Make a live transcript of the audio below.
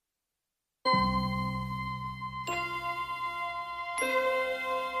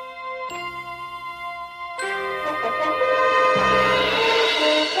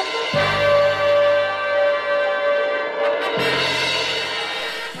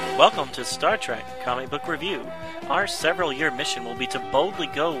Welcome to Star Trek Comic Book Review. Our several-year mission will be to boldly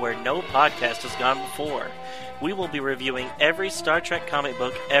go where no podcast has gone before. We will be reviewing every Star Trek comic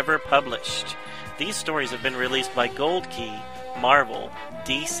book ever published. These stories have been released by Gold Key, Marvel,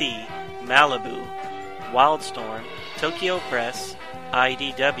 DC, Malibu, Wildstorm, Tokyo Press,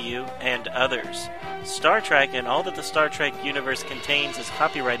 IDW, and others. Star Trek and all that the Star Trek universe contains is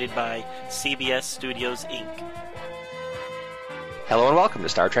copyrighted by CBS Studios, Inc. Hello and welcome to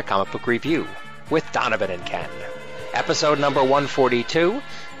Star Trek Comic Book Review with Donovan and Ken. Episode number 142,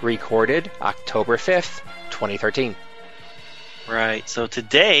 recorded October 5th, 2013. Right, so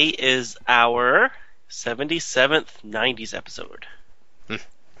today is our 77th 90s episode.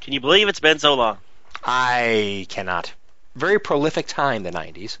 Can you believe it's been so long? I cannot. Very prolific time, the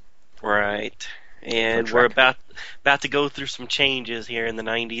 90s. Right, and we're about to go through some changes here in the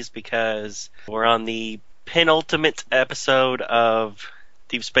 90s because we're on the penultimate episode of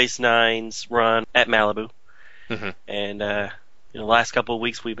Deep Space Nine's run at Malibu. And the last couple of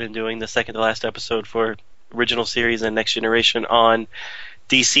weeks we've been doing the second to last episode for original series and Next Generation on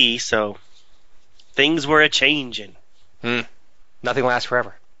DC, so things were a-changing. Nothing lasts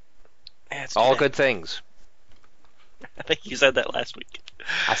forever. All good things. I think you said that last week.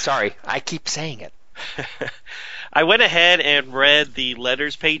 Sorry, I keep saying it. I went ahead and read the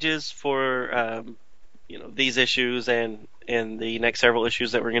letters pages for these issues and the next several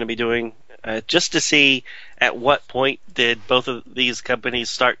issues that we're going to be doing, just to see at what point did both of these companies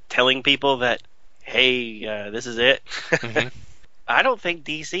start telling people that, hey, this is it. I don't think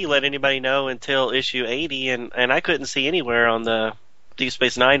DC let anybody know until issue 80, and I couldn't see anywhere on the Deep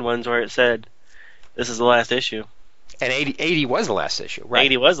Space Nine ones where it said this is the last issue. And 80 was the last issue, right?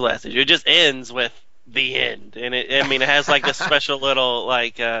 80 was the last issue. It just ends with the end, and it has like this special little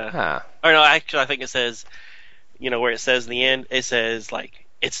like or no, actually I think it says, where it says the end, it says like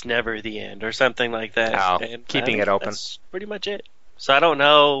it's never the end or something like that. And keeping it open. That's pretty much it. So I don't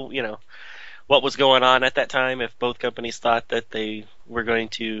know, what was going on at that time, if both companies thought that they were going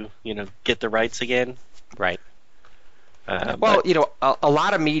to, get the rights again. Right. A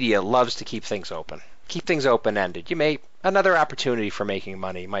lot of media loves to keep things open. Keep things open-ended. Another opportunity for making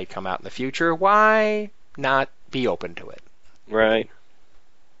money might come out in the future. Why not be open to it? Right.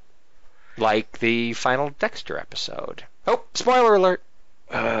 Like the final Dexter episode. Oh, spoiler alert.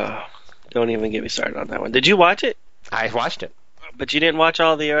 Don't even get me started on that one. Did you watch it? I watched it. But you didn't watch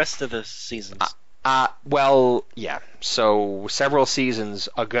all the rest of the seasons. Well, yeah. So several seasons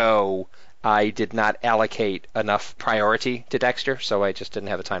ago, I did not allocate enough priority to Dexter, so I just didn't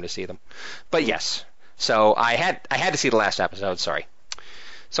have the time to see them. But yes. So I had to see the last episode, sorry.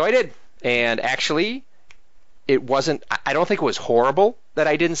 So I did. And actually, it wasn't, I don't think it was horrible that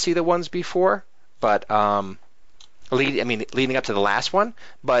I didn't see the ones before, but leading up to the last one,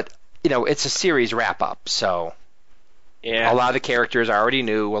 but it's a series wrap up, so yeah. A lot of the characters I already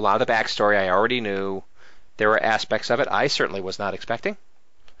knew, a lot of the backstory I already knew. There were aspects of it I certainly was not expecting.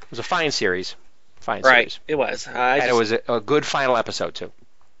 It was a fine series. Series. It was. It was a good final episode too.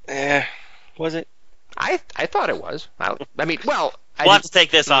 Was it? I thought it was. We'll have to take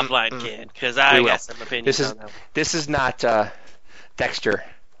this offline, Ken, because I got some opinions on that one. This is not Dexter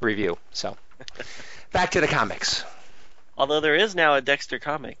review, so back to the comics. Although there is now a Dexter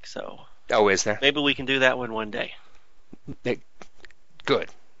comic, so... Oh, is there? Maybe we can do that one day. Good.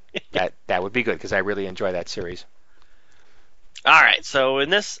 That would be good, because I really enjoy that series. Alright, so in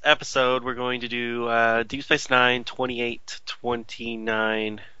this episode, we're going to do Deep Space Nine, 28,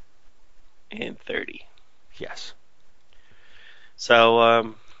 29... and 30. Yes.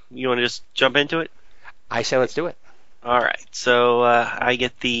 So, you want to just jump into it? I say let's do it. Alright, so I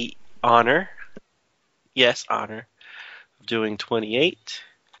get the honor of doing 28.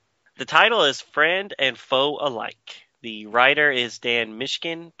 The title is Friend and Foe Alike. The writer is Dan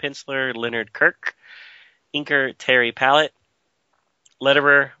Mishkin, penciler Leonard Kirk, inker Terry Pallett,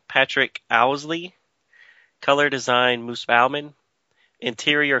 letterer Patrick Owsley, color design Moose Bauman,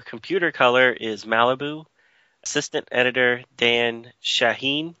 interior computer color is Malibu. Assistant editor Dan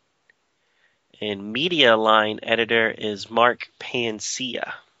Shaheen. And media line editor is Mark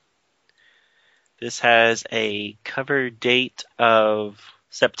Pancia. This has a cover date of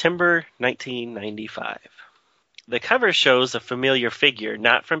September 1995. The cover shows a familiar figure,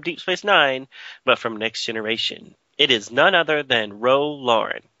 not from Deep Space Nine, but from Next Generation. It is none other than Ro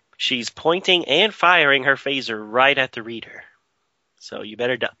Lauren. She's pointing and firing her phaser right at the reader. So you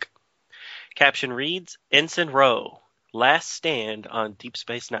better duck. Caption reads, Ensign Ro, last stand on Deep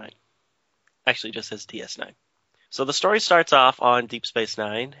Space Nine. Actually, just says DS9. So the story starts off on Deep Space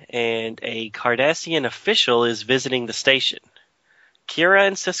Nine, and a Cardassian official is visiting the station. Kira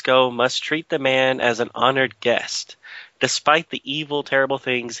and Cisco must treat the man as an honored guest, despite the evil, terrible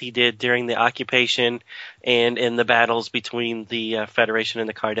things he did during the occupation and in the battles between the Federation and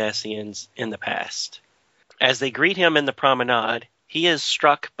the Cardassians in the past. As they greet him in the promenade, he is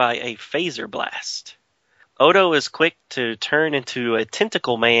struck by a phaser blast. Odo is quick to turn into a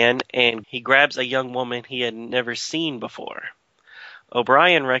tentacle man, and he grabs a young woman he had never seen before.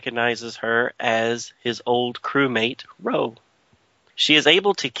 O'Brien recognizes her as his old crewmate, Ro. She is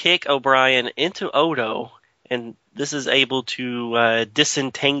able to kick O'Brien into Odo, and this is able to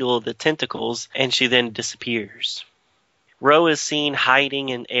disentangle the tentacles, and she then disappears. Ro is seen hiding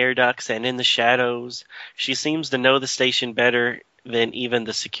in air ducts and in the shadows. She seems to know the station better than even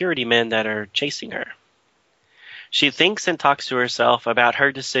the security men that are chasing her. She thinks and talks to herself about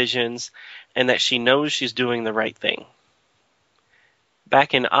her decisions and that she knows she's doing the right thing.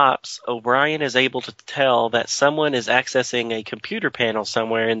 Back in Ops, O'Brien is able to tell that someone is accessing a computer panel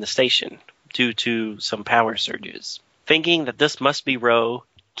somewhere in the station due to some power surges. Thinking that this must be Ro,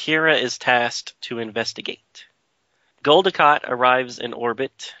 Kira is tasked to investigate. Gul Dukat arrives in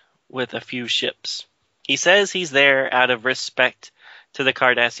orbit with a few ships. He says he's there out of respect to the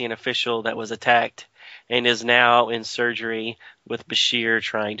Cardassian official that was attacked and is now in surgery with Bashir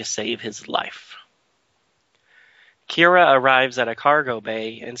trying to save his life. Kira arrives at a cargo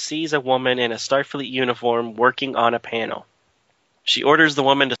bay and sees a woman in a Starfleet uniform working on a panel. She orders the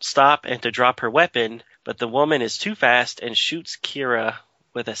woman to stop and to drop her weapon, but the woman is too fast and shoots Kira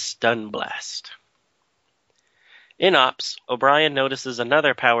with a stun blast. In Ops, O'Brien notices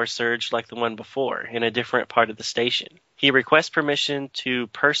another power surge like the one before in a different part of the station. He requests permission to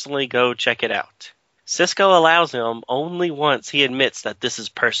personally go check it out. Cisco allows him only once he admits that this is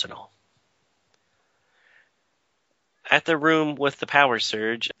personal. At the room with the power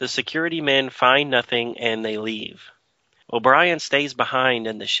surge, the security men find nothing and they leave. O'Brien stays behind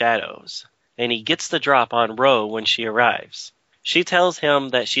in the shadows, and he gets the drop on Ro when she arrives. She tells him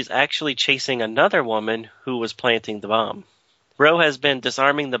that she's actually chasing another woman who was planting the bomb. Ro has been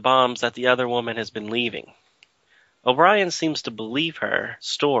disarming the bombs that the other woman has been leaving. O'Brien seems to believe her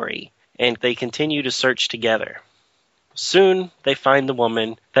story, and they continue to search together. Soon, they find the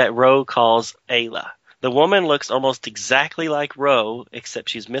woman that Ro calls Ayla. The woman looks almost exactly like Ro, except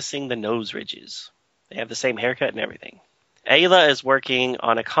she's missing the nose ridges. They have the same haircut and everything. Ayla is working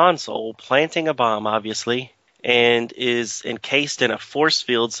on a console, planting a bomb, obviously, and is encased in a force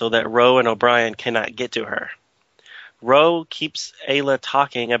field so that Ro and O'Brien cannot get to her. Ro keeps Ayla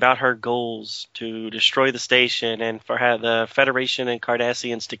talking about her goals to destroy the station and for the Federation and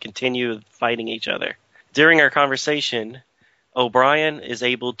Cardassians to continue fighting each other. During our conversation, O'Brien is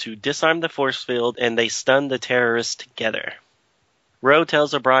able to disarm the force field and they stun the terrorists together. Ro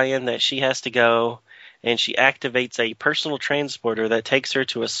tells O'Brien that she has to go, and she activates a personal transporter that takes her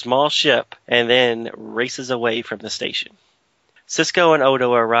to a small ship and then races away from the station. Cisco and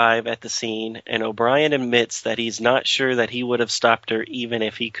Odo arrive at the scene, and O'Brien admits that he's not sure that he would have stopped her even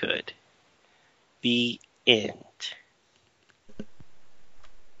if he could. The end.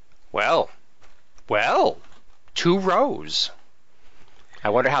 Well, 2 rows. I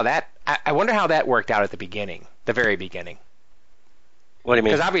wonder how that worked out at the beginning, the very beginning. What do you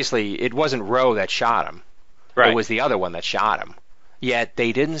mean? Because obviously it wasn't Ro that shot him. Right. It was the other one that shot him. Yet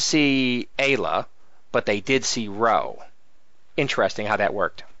they didn't see Ayla, but they did see Ro. Interesting how that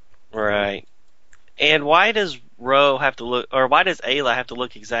worked. Right. And why does Ro have to look, or why does Ayla have to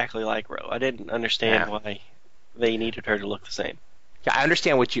look exactly like Ro? I didn't understand why they needed her to look the same. Yeah, I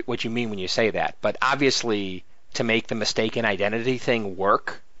understand what you mean when you say that, but obviously to make the mistaken identity thing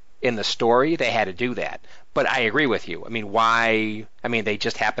work in the story, they had to do that. But I agree with you. I mean, why? I mean, they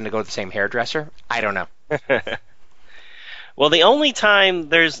just happened to go to the same hairdresser? I don't know. Well, the only time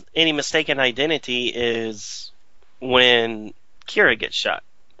there's any mistaken identity is when Kira gets shot,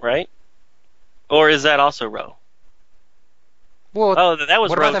 right? Or is that also Ro? Well, that was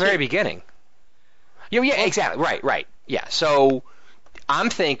what Ro about the too. very beginning? Yeah, exactly. Right. Yeah. So I'm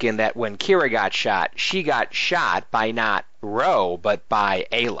thinking that when Kira got shot, she got shot by not Ro, but by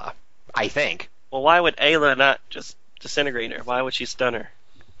Ayla, I think. Well, why would Ayla not just disintegrate her? Why would she stun her?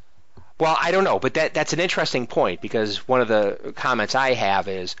 Well, I don't know, but that's an interesting point, because one of the comments I have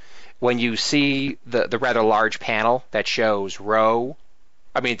is when you see the rather large panel that shows Ro,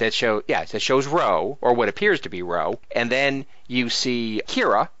 that shows Ro, or what appears to be Ro, and then you see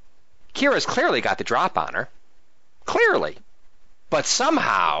Kira. Kira's clearly got the drop on her. Clearly. But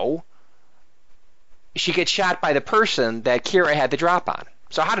somehow she gets shot by the person that Kira had the drop on.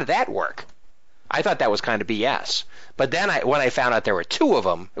 So how did that work? I thought that was kind of BS. But then when I found out there were 2 of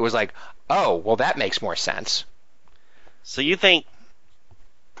them, it was like, oh, well, that makes more sense. So you think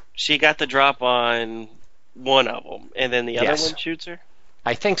She got the drop on one of them, and then the other Yes. one shoots her?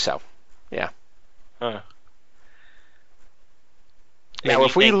 I think so. Yeah. Huh. Now, And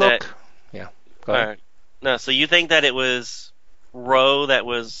if you we think look, that, yeah, go ahead. alright. No, so you think that it was Ro that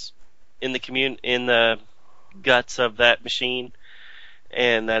was in in the guts of that machine,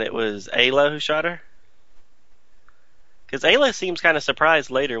 and that it was Ayla who shot her? Because Ayla seems kind of surprised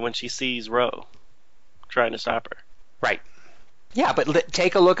later when she sees Ro trying to stop her. Right. Yeah, but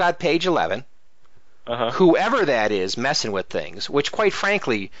take a look at page 11. Uh-huh. Whoever that is messing with things, which quite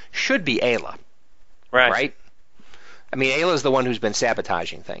frankly should be Ayla, right? I mean, Ayla's the one who's been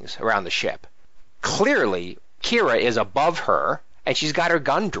sabotaging things around the ship. Clearly, Kira is above her, and she's got her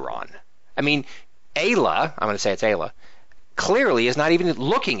gun drawn. I mean, Ayla, I'm going to say it's Ayla, clearly is not even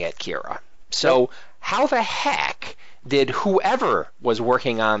looking at Kira. So Nope. how the heck did whoever was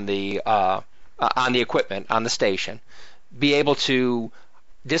working on the equipment on the station be able to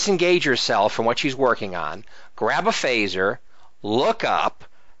disengage yourself from what she's working on, grab a phaser, look up,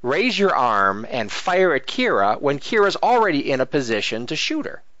 raise your arm, and fire at Kira when Kira's already in a position to shoot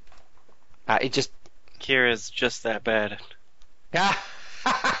her? It just... Kira's just that bad.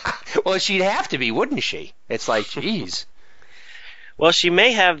 Well, she'd have to be, wouldn't she? It's like, geez. Well, she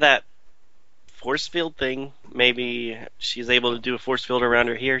may have that force field thing. Maybe she's able to do a force field around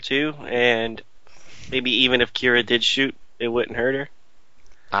her here too, and maybe even if Kira did shoot, it wouldn't hurt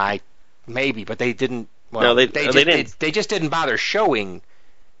her. Maybe, but they didn't. Well, No, they didn't. They just didn't bother showing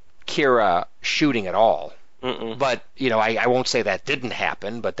Kira shooting at all. Mm-mm. But I won't say that didn't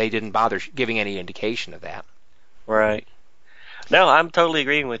happen, but they didn't bother giving any indication of that. Right. No, I'm totally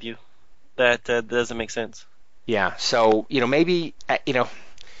agreeing with you. That doesn't make sense. Yeah. So maybe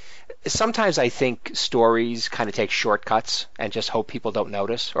sometimes I think stories kind of take shortcuts and just hope people don't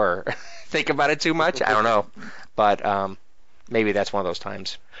notice or think about it too much. I don't know, but maybe that's one of those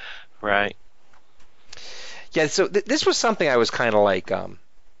times. Right. Yeah. So this was something I was kind of like.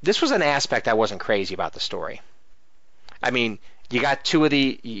 This was an aspect I wasn't crazy about the story. I mean, you got two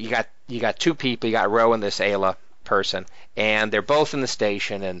people. You got Ro and this Ayla person, and they're both in the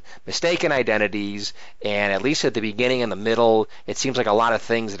station and mistaken identities. And at least at the beginning and the middle, it seems like a lot of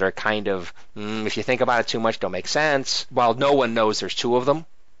things that are kind of, if you think about it too much, don't make sense. While no one knows there's two of them,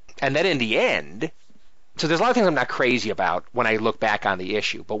 and then in the end, so there's a lot of things I'm not crazy about when I look back on the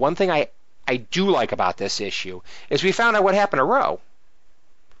issue. But one thing I do like about this issue is we found out what happened to Ro,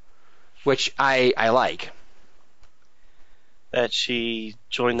 which I like. That she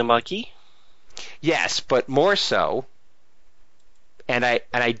joined the Maquis? Yes, but more so, and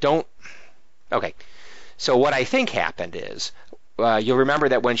I don't. Okay, so what I think happened is, you'll remember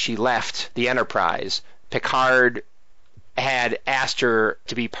that when she left the Enterprise, Picard had asked her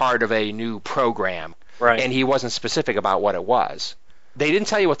to be part of a new program, Right. and he wasn't specific about what it was. They didn't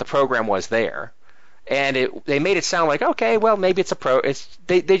tell you what the program was there, and they made it sound like, okay, well, maybe it's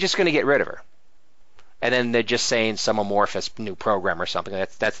they're just going to get rid of her. And then they're just saying some amorphous new program or something.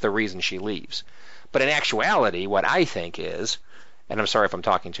 That's the reason she leaves. But in actuality, what I think is, and I'm sorry if I'm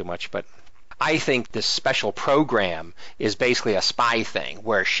talking too much, but I think this special program is basically a spy thing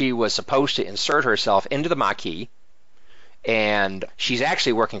where she was supposed to insert herself into the Maquis, and she's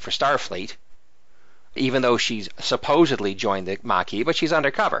actually working for Starfleet, even though she's supposedly joined the Maquis, but she's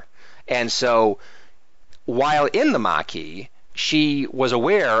undercover. And so while in the Maquis, she was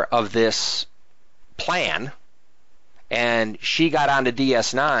aware of this plan, and she got onto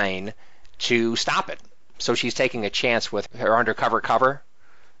DS9 to stop it. So she's taking a chance with her undercover cover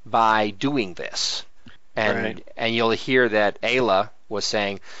by doing this. And you'll hear that Ayla was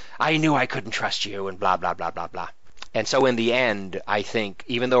saying, I knew I couldn't trust you, and blah, blah, blah, blah, blah. And so in the end, I think,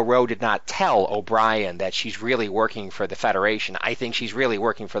 even though Ro did not tell O'Brien that she's really working for the Federation, I think she's really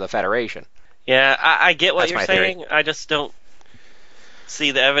working for the Federation. Yeah, I get what That's you're my saying. theory. I just don't see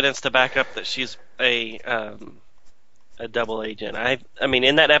the evidence to back up that she's a double agent. I mean,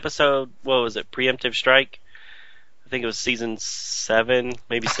 in that episode, what was it, Preemptive Strike? I think it was season 7,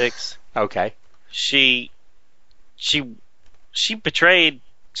 maybe 6. Okay. She betrayed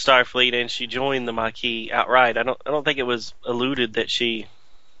Starfleet and she joined the Maquis outright. I don't think it was alluded that she.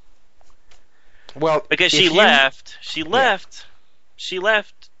 Well, because she left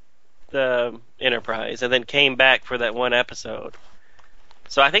the Enterprise and then came back for that one episode.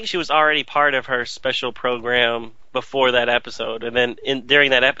 So I think she was already part of her special program before that episode, and then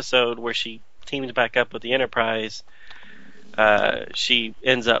during that episode where she teams back up with the Enterprise, she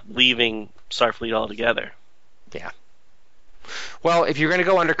ends up leaving Starfleet altogether. Yeah. Well, if you're going to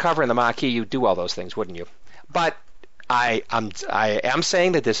go undercover in the Maquis, you'd do all those things, wouldn't you? But I am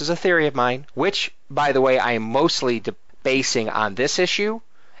saying that this is a theory of mine, which, by the way, I am mostly basing on this issue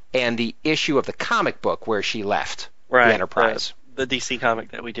and the issue of the comic book where she left Right. the Enterprise. The DC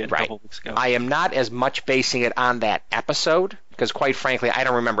comic that we did a Right. couple weeks ago. I am not as much basing it on that episode, because quite frankly, I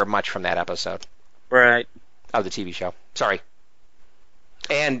don't remember much from that episode Right. of the TV show. Sorry.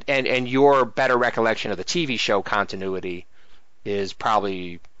 And your better recollection of the TV show continuity is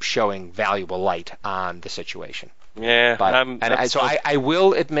probably showing valuable light on the situation. Yeah. But I'm so I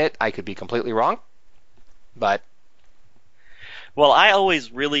will admit I could be completely wrong, but Well, I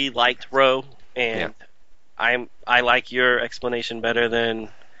always really liked Ro, and Yeah. I like your explanation better than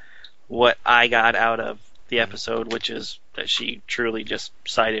what I got out of the episode, which is that she truly just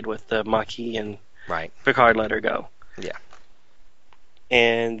sided with the Maquis and right, Picard let her go. yeah,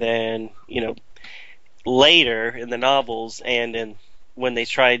 And then, later in the novels and when they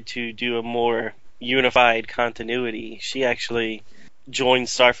tried to do a more unified continuity, she actually joined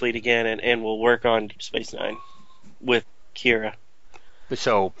Starfleet again and will work on Deep Space Nine with Kira.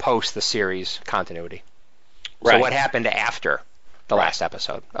 so post the series continuity. Right. So what happened after the last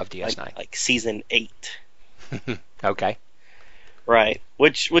episode of DS9? Like season 8. Okay. Right,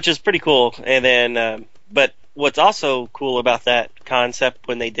 which is pretty cool. And then, but what's also cool about that concept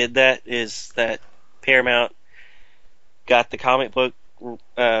when they did that is that Paramount got the comic book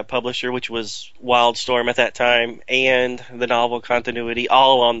publisher, which was Wildstorm at that time, and the novel continuity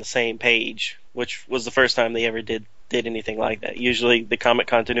all on the same page, which was the first time they ever did anything like that. Usually, the comic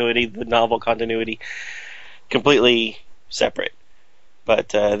continuity, the novel continuity, completely separate. But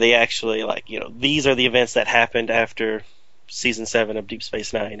they actually these are the events that happened after season 7 of Deep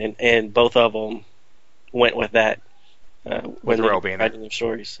Space Nine, and both of them went with that. With they Ro were being writing their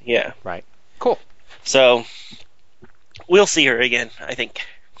stories. Yeah. Right. Cool. So we'll see her again, I think.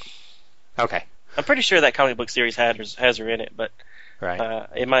 Okay. I'm pretty sure that comic book series has her in it, but Right.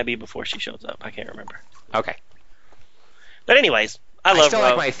 it might be before she shows up. I can't remember. Okay. But anyways, I love still Ro.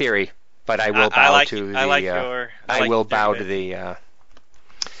 like my theory, but I will I bow like- to the. I like your- I I like will your bow theory. to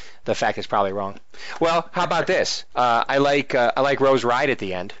the fact it's probably wrong. Well, how about this? I like Ro's ride at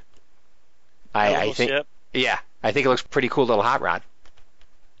the end. That I little think. ship. Yeah, I think it looks pretty cool, little hot rod.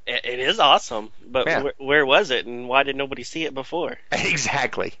 It is awesome, but Yeah. where was it, and why did nobody see it before?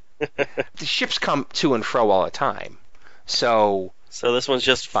 Exactly. The ships come to and fro all the time, so So this one's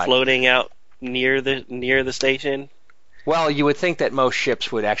just Fine. floating out near the station, well, you would think that most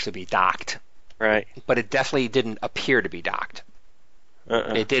ships would actually be docked, right? but it definitely didn't appear to be docked.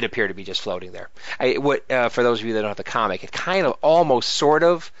 It did appear to be just floating there. For those of you that don't have the comic, it kind of almost sort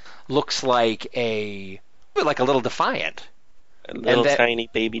of looks like a little Defiant. A little that- tiny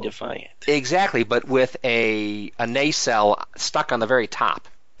baby Defiant. Exactly, but with a nacelle stuck on the very top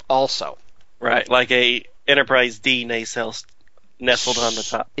also. Right, like a Enterprise D nacelle nestled on the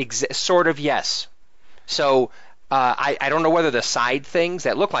top. Sort of, yes. So I don't know whether the side things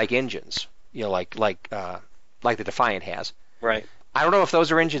that look like engines, like the Defiant has. Right. I don't know if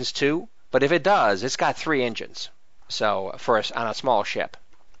those are engines too, but if it does, it's got 3 engines. So on a small ship.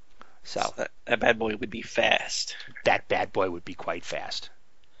 So That bad boy would be fast. that bad boy would be quite fast.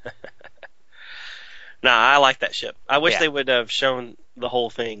 Nah, I like that ship. I wish Yeah. they would have shown the whole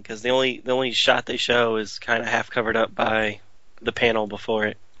thing, because the only shot they show is kind of half covered up by the panel before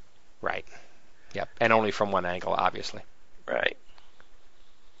it. Right. Yep. And only from one angle, obviously. Right.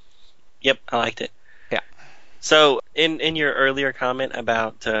 Yep, I liked it. Yeah. So, in your earlier comment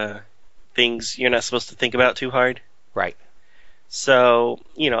about things you're not supposed to think about too hard, Right. so,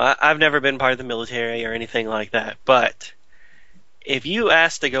 I've never been part of the military or anything like that, but if you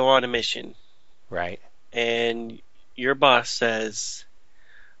ask to go on a mission Right. and your boss says,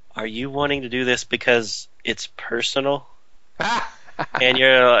 "Are you wanting to do this because it's personal?"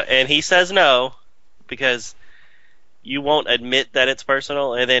 and he says no because you won't admit that it's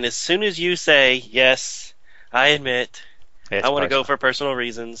personal, and then as soon as you say, "Yes, I admit, I want to go for personal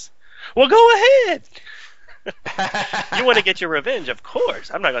reasons," well, go ahead. You want to get your revenge, of course.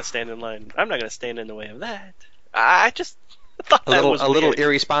 I'm not going to stand in line. I'm not going to stand in the way of that. I just thought that was a little weird.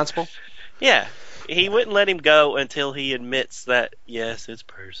 irresponsible. Yeah, he wouldn't let him go until he admits that, yes, it's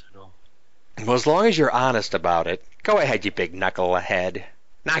personal. Well, as long as you're honest about it, go ahead, you big knucklehead.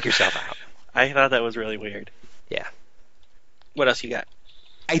 Knock yourself out. I thought that was really weird. Yeah. What else you got?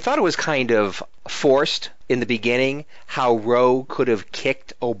 I thought it was kind of forced in the beginning how Ro could have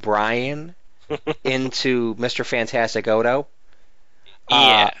kicked O'Brien into Mr. Fantastic Odo.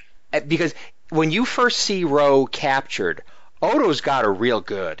 Yeah. Because when you first see Ro captured, Odo's got her real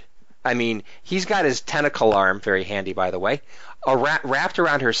good. I mean, he's got his tentacle arm, very handy by the way, wrapped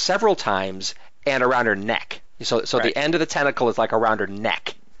around her several times and around her neck. So Right. the end of the tentacle is like around her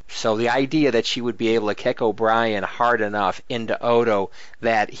neck. So the idea that she would be able to kick O'Brien hard enough into Odo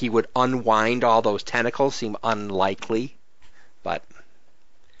that he would unwind all those tentacles seemed unlikely. But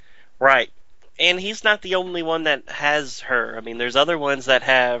Right. And he's not the only one that has her. I mean, there's other ones that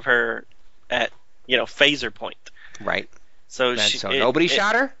have her at, phaser point. right. So Nobody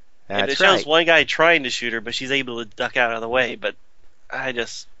shot her? And That's it shows right. one guy trying to shoot her, but she's able to duck out of the way. But I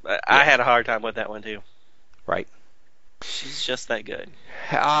had a hard time with that one too. Right. She's just that good.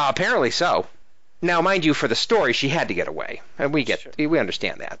 Apparently so. Now, mind you, for the story, she had to get away. And Sure. we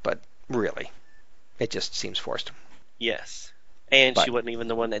understand that, but really, it just seems forced. Yes. And But- she wasn't even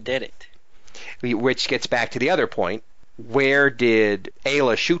the one that did it. Which gets back to the other point. Where did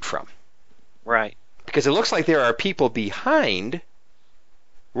Ayla shoot from? Right. Because it looks like there are people behind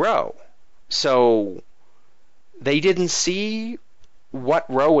Ro. So they didn't see what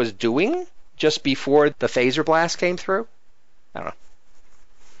Ro was doing just before the phaser blast came through? I don't know.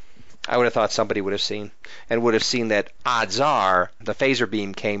 I would have thought somebody would have seen, and would have seen that odds are the phaser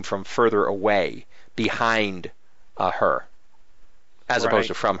beam came from further away, behind her, as opposed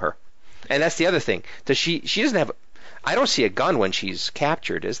to from her. And that's the other thing. She doesn't have, I don't see a gun when she's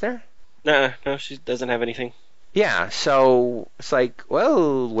captured, is there? No, she doesn't have anything. Yeah, so it's like,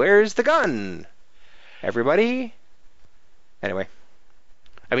 well, where's the gun? Everybody? Anyway.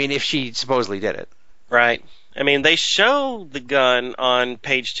 I mean, if she supposedly did it. Right. I mean, they show the gun on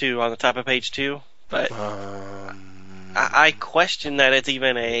page 2, on the top of page 2, but I question that it's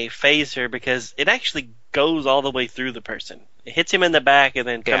even a phaser because it actually goes all the way through the person. It hits him in the back and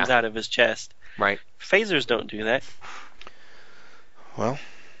then comes out of his chest. Right. Phasers don't do that. Well,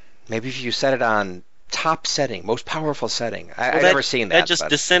 maybe if you set it on top setting, most powerful setting. I've never seen that. That just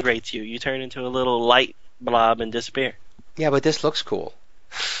disintegrates you. You turn into a little light blob and disappear. Yeah, but this looks cool.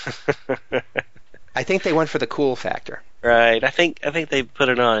 I think they went for the cool factor. Right. I think they put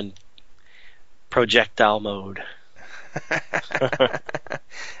it on projectile mode.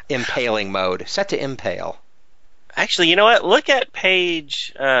 Impaling mode. Set to impale. Actually, you know what? Look at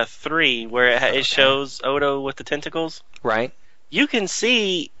page 3 where it shows Odo with the tentacles. Right. You can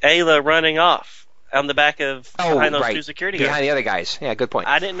see Ayla running off on the back of behind those right. two security behind guards. the other guys. Yeah, good point.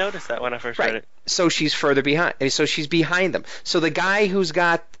 I didn't notice that when I first read it. So she's further behind. So she's behind them. So the guy who's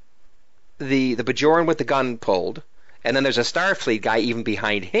got the Bajoran with the gun pulled, and then there's a Starfleet guy even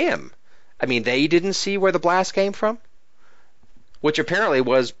behind him. I mean, they didn't see where the blast came from, which apparently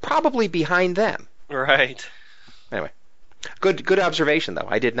was probably behind them. Right. Anyway, good observation though.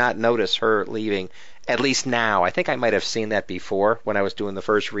 I did not notice her leaving. At least now, I think I might have seen that before when I was doing the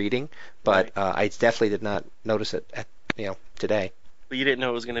first reading, but I definitely did not notice it today. But you didn't know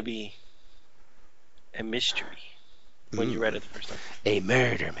it was going to be a mystery when you read it the first time. A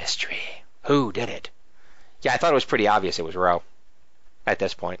murder mystery. Who did it? Yeah, I thought it was pretty obvious it was Ro at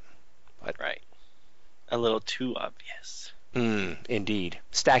this point. But Right. A little too obvious. Indeed.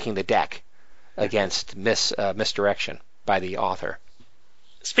 Stacking the deck against misdirection by the author.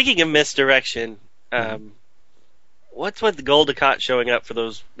 Speaking of misdirection, what's with the Goldacott showing up for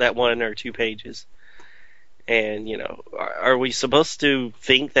that 1 or 2 pages? And, are we supposed to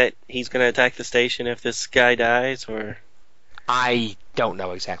think that he's going to attack the station if this guy dies, or? I don't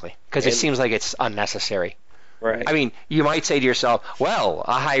know exactly, because it seems like it's unnecessary. Right. I mean, you might say to yourself, well,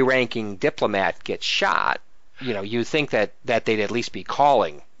 a high-ranking diplomat gets shot. You think that they'd at least be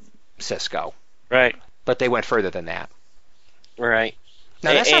calling Sisko. Right. But they went further than that. Right.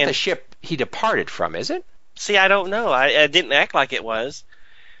 Now, that's not the ship he departed from, is it? See, I don't know. I didn't act like it was.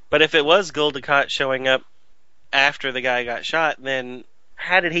 But if it was Goldacott showing up after the guy got shot, then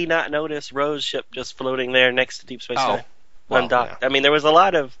how did he not notice Ro's ship just floating there next to Deep Space Nine? Undocked. Yeah. I mean, there was a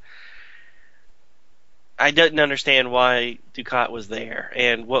lot of... I didn't understand why Dukat was there,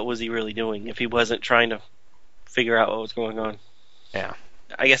 and what was he really doing if he wasn't trying to figure out what was going on. Yeah.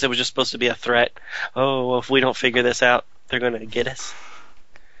 I guess it was just supposed to be a threat. Oh, well, if we don't figure this out, they're going to get us.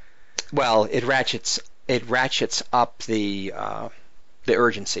 Well, it ratchets up the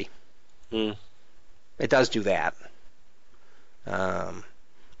urgency. Mm. It does do that.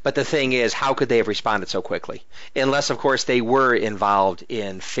 But the thing is, how could they have responded so quickly? Unless, of course, they were involved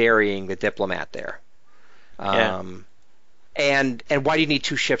in ferrying the diplomat there. Yeah. And why do you need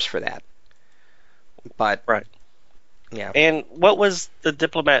 2 ships for that? But right. Yeah. And what was the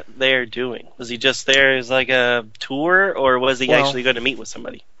diplomat there doing? Was he just there as like a tour, or was he actually going to meet with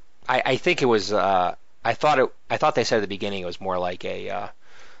somebody? I think it was. I thought they said at the beginning it was more like a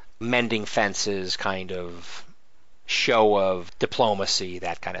mending fences kind of show of diplomacy,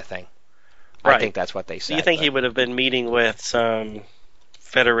 that kind of thing. Right. I think that's what they said. Do you think he would have been meeting with some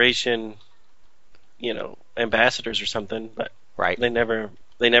Federation, ambassadors or something? But right. they never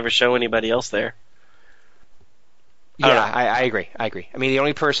They never show anybody else there. Yeah, I agree. I agree. I mean, the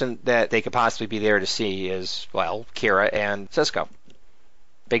only person that they could possibly be there to see is, well, Kira and Cisco.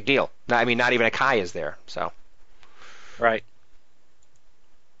 Big deal. I mean, not even a Kai is there, so. Right.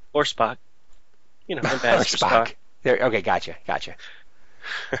 Or Spock. You know, Ambassador Spock. There, okay, gotcha.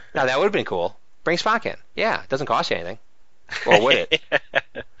 Now, that would have been cool. Bring Spock in. Yeah, it doesn't cost you anything. Or would it?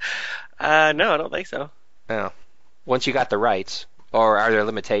 No, I don't think so. No. Once you got the rights, or are there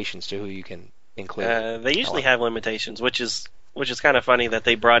limitations to who you can include? They usually have limitations, which is kind of funny that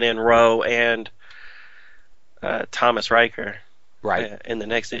they brought in Ro and Thomas Riker in the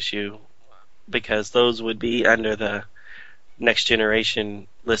next issue, because those would be under the Next Generation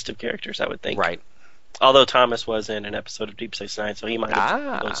list of characters, I would think. Right. Although Thomas was in an episode of Deep Space Nine, so he might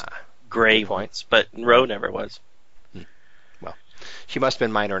have those gray points, but Ro never was. Well, she must have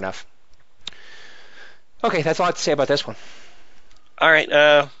been minor enough. Okay, that's all I have to say about this one. All right,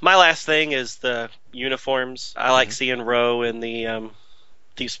 my last thing is the uniforms. I like seeing Ro in the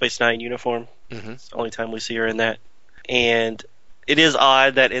Deep Space Nine uniform. It's the only time we see her in that. And it is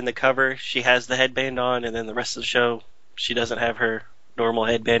odd that in the cover she has the headband on, and then the rest of the show she doesn't have her normal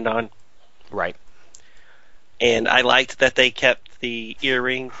headband on. Right. And I liked that they kept the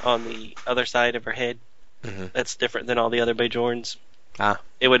earring on the other side of her head. That's different than all the other Bajorans.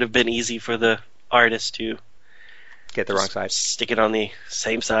 It would have been easy for the artist to get the wrong side. Stick it on the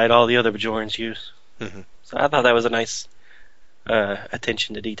same side all the other Bajorans use. So I thought that was a nice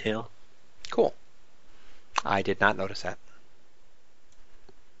attention to detail. Cool. I did not notice that.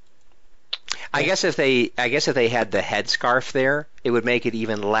 I guess if they had the headscarf there, it would make it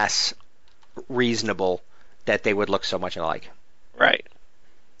even less reasonable that they would look so much alike. Right.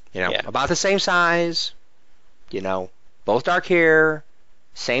 You know, about the same size, you know, both dark hair,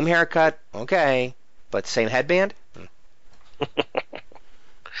 same haircut, okay, but same headband?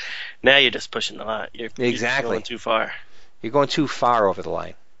 Now you're just pushing the line. You're going too far. You're going too far over the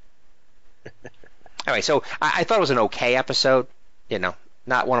line. Anyway, so I thought it was an okay episode. You know,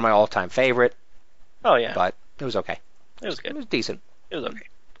 not one of my all-time favorite. Oh, yeah. But it was okay. It was good. It was decent. It was okay.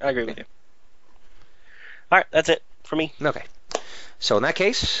 I agree with you. All right, that's it for me. Okay. So in that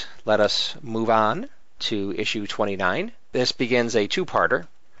case, let us move on to issue 29. This begins a two-parter,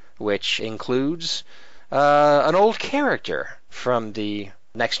 which includes an old character from the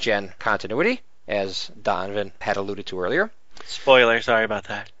Next Gen continuity, as Donovan had alluded to earlier. Spoiler, sorry about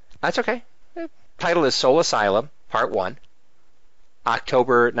that. That's okay. The title is Soul Asylum, Part 1.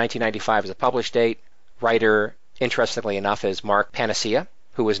 October 1995 is the published date. Writer, interestingly enough, is Mark Panacea,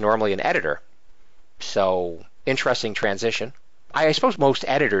 who is normally an editor. So, interesting transition. I suppose most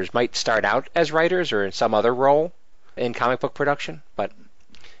editors might start out as writers or in some other role in comic book production, but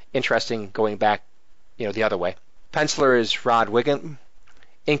interesting going back, you know, the other way. Penciler is Rod Wiggum.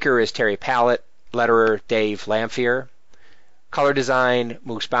 Inker is Terry Pallett. Letterer, Dave Lamphere. Color design,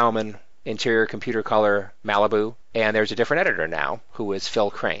 Moose Bauman. Interior computer color, Malibu. And there's a different editor now, who is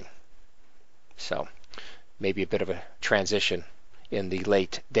Phil Crane. So, maybe a bit of a transition in the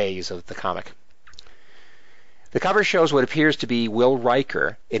late days of the comic. The cover shows what appears to be Will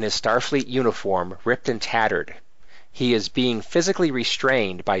Riker in his Starfleet uniform, ripped and tattered. He is being physically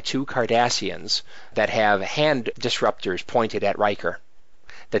restrained by two Cardassians that have hand disruptors pointed at Riker.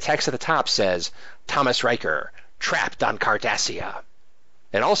 The text at the top says, Thomas Riker, trapped on Cardassia.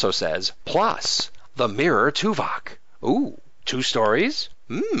 It also says, plus, the Mirror Tuvok. Ooh, 2 stories?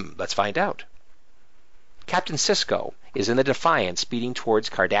 Let's find out. Captain Sisko is in the Defiant speeding towards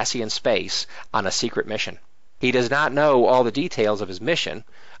Cardassian space on a secret mission. He does not know all the details of his mission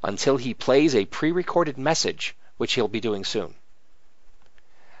until he plays a pre-recorded message, which he'll be doing soon.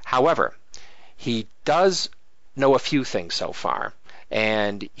 However, he does know a few things so far,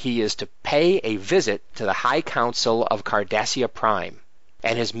 and he is to pay a visit to the High Council of Cardassia Prime,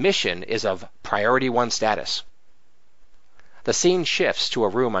 and his mission is of Priority 1 status. The scene shifts to a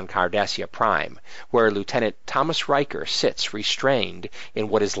room on Cardassia Prime, where Lieutenant Thomas Riker sits restrained in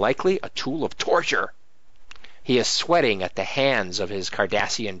what is likely a tool of torture. He is sweating at the hands of his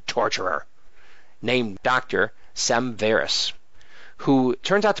Cardassian torturer, named Dr. Sem Varys, who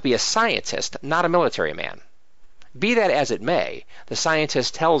turns out to be a scientist, not a military man. Be that as it may, the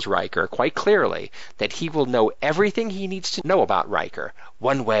scientist tells Riker quite clearly that he will know everything he needs to know about Riker,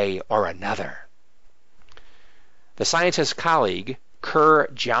 one way or another. The scientist's colleague, Kerr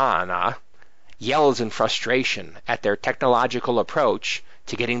Jana, yells in frustration at their technological approach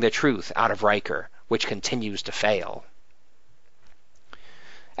to getting the truth out of Riker, which continues to fail.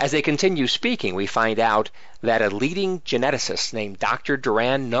 As they continue speaking, we find out that a leading geneticist named Dr.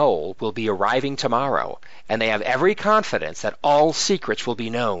 Duran Noel will be arriving tomorrow, and they have every confidence that all secrets will be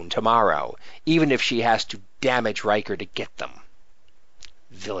known tomorrow, even if she has to damage Riker to get them.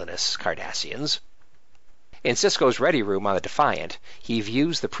 Villainous Cardassians. In Sisko's ready room on the Defiant, he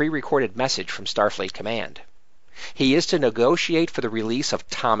views the pre-recorded message from Starfleet Command. He is to negotiate for the release of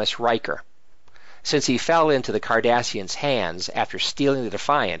Thomas Riker. Since he fell into the Cardassians' hands after stealing the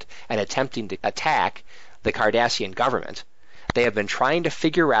Defiant and attempting to attack the Cardassian government, they have been trying to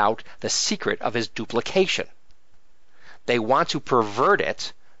figure out the secret of his duplication. They want to pervert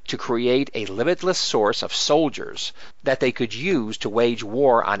it to create a limitless source of soldiers that they could use to wage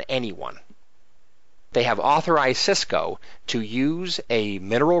war on anyone. They have authorized Sisko to use a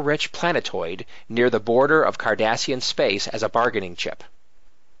mineral-rich planetoid near the border of Cardassian space as a bargaining chip.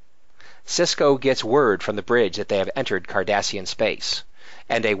 Sisko gets word from the bridge that they have entered Cardassian space,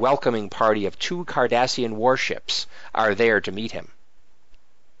 and a welcoming party of 2 Cardassian warships are there to meet him.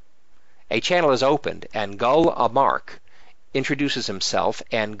 A channel is opened, and Gul Amark introduces himself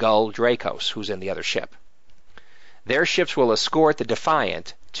and Gul Dracos, who's in the other ship. Their ships will escort the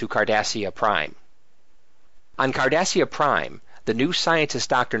Defiant to Cardassia Prime. On Cardassia Prime, the new scientist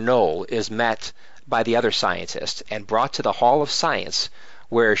Dr. Noel is met by the other scientist and brought to the Hall of Science,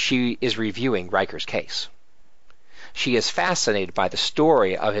 where she is reviewing Riker's case. She is fascinated by the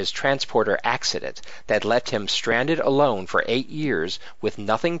story of his transporter accident that left him stranded alone for 8 years with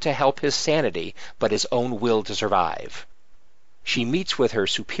nothing to help his sanity but his own will to survive. She meets with her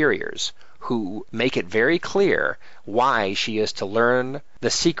superiors, who make it very clear why she is to learn the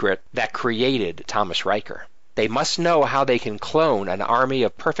secret that created Thomas Riker. They must know how they can clone an army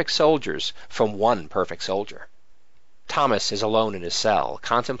of perfect soldiers from one perfect soldier. Thomas is alone in his cell,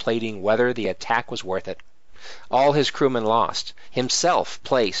 contemplating whether the attack was worth it. All his crewmen lost, himself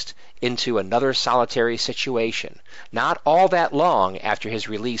placed into another solitary situation, not all that long after his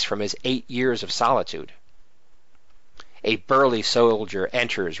release from his 8 years of solitude. A burly soldier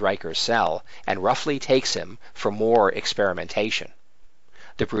enters Riker's cell and roughly takes him for more experimentation.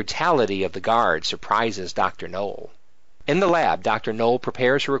 The brutality of the guard surprises Dr. Noel. In the lab, Dr. Noel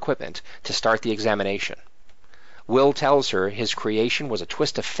prepares her equipment to start the examination. Will tells her his creation was a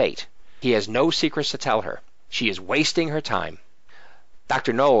twist of fate. He has no secrets to tell her. She is wasting her time.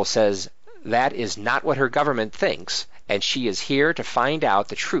 Dr. Noel says that is not what her government thinks, and she is here to find out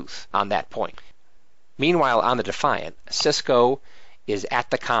the truth on that point. Meanwhile, on the Defiant, Sisko is at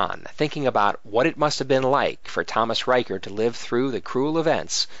the con, thinking about what it must have been like for Thomas Riker to live through the cruel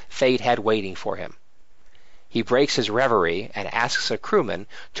events fate had waiting for him. He breaks his reverie and asks a crewman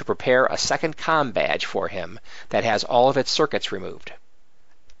to prepare a second comm badge for him that has all of its circuits removed.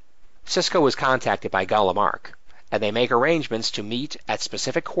 Sisko is contacted by Gul Amark, and they make arrangements to meet at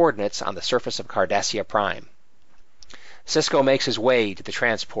specific coordinates on the surface of Cardassia Prime. Sisko makes his way to the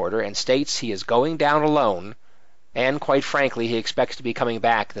transporter and states he is going down alone, and quite frankly he expects to be coming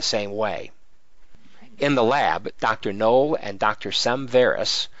back the same way. In the lab, Dr. Noel and Dr. Sem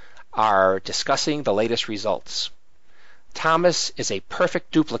Veris are discussing the latest results. Thomas is a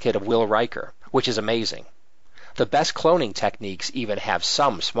perfect duplicate of Will Riker, which is amazing. The best cloning techniques even have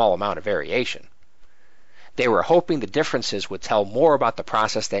some small amount of variation. They were hoping the differences would tell more about the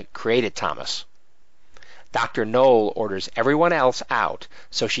process that created Thomas. Dr. Noel orders everyone else out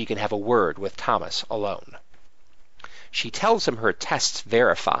so she can have a word with Thomas alone. She tells him her tests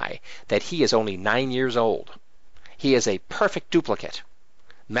verify that he is only 9 years old. He is a perfect duplicate,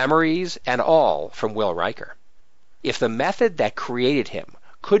 memories and all from Will Riker. If the method that created him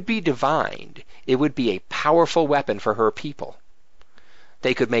could be divined, it would be a powerful weapon for her people.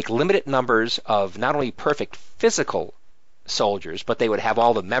 They could make limited numbers of not only perfect physical soldiers, but they would have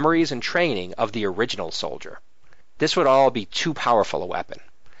all the memories and training of the original soldier. This would all be too powerful a weapon.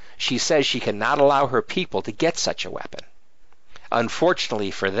 She says she cannot allow her people to get such a weapon.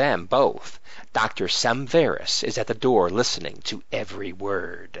 Unfortunately for them both, Dr. Sem Veris is at the door listening to every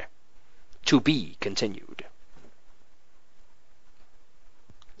word. To be continued.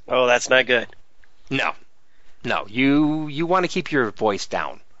 Oh, that's not good. No. You want to keep your voice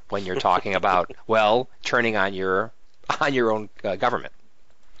down when you're talking about, well, turning on your own government.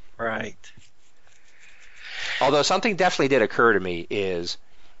 Right. Although something definitely did occur to me is,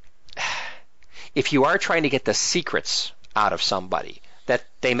 if you are trying to get the secrets out of somebody, that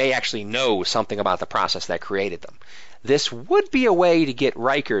they may actually know something about the process that created them, this would be a way to get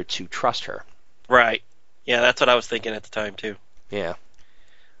Riker to trust her. Right. Yeah, that's what I was thinking at the time, too. Yeah.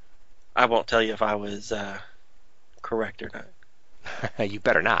 I won't tell you if I was correct or not. You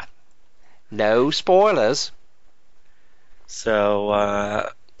better not. No spoilers.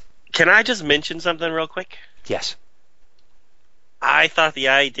 So, Can I just mention something real quick? Yes. I thought the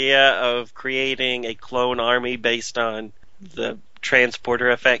idea of creating a clone army based on the transporter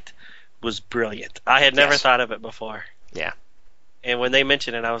effect was brilliant. I had never Yes. thought of it before. Yeah. And when they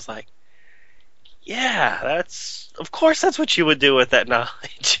mentioned it, I was like, yeah, of course that's what you would do with that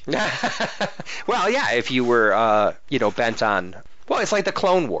knowledge. Well, yeah, if you were, bent on, well, it's like the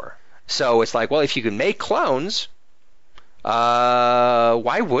Clone War. So it's like, well, if you can make clones,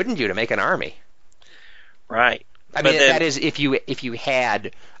 why wouldn't you to make an army? Right. I But mean, then- that is if you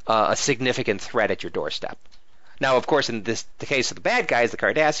had a significant threat at your doorstep. Now, of course, in the case of the bad guys, the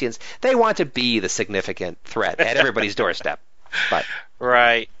Cardassians, they want to be the significant threat at everybody's doorstep. But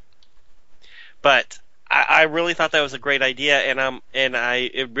Right. But I really thought that was a great idea, and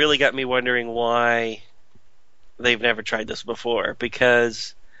it really got me wondering why they've never tried this before,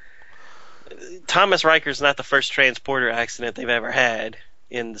 because Thomas Riker's not the first transporter accident they've ever had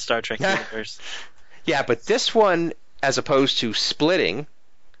in the Star Trek universe. yeah, but this one, as opposed to splitting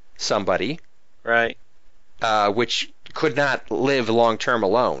somebody, Right. which could not live long term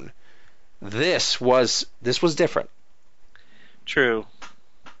alone, this was different. True.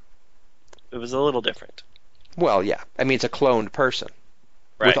 It was a little different. Well, yeah. I mean, it's a cloned person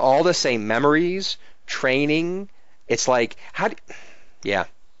Right. with all the same memories, training. It's like yeah.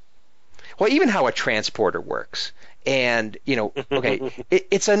 Well, even how a transporter works, and okay,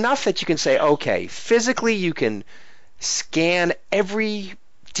 it's enough that you can say, okay, physically you can scan every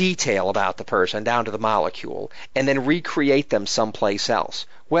detail about the person down to the molecule, and then recreate them someplace else.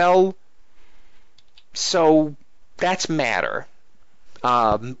 Well, so that's matter.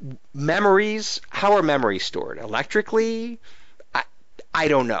 Memories, how are memories stored? Electrically? I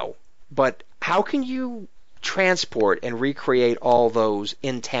don't know. But how can you transport and recreate all those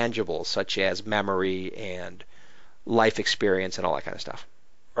intangibles, such as memory and life experience and all that kind of stuff?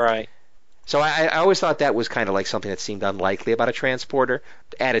 Right. So I always thought that was kind of like something that seemed unlikely about a transporter,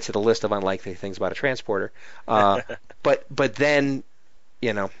 added to the list of unlikely things about a transporter. But then,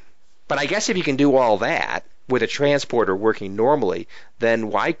 but I guess if you can do all that with a transporter working normally, then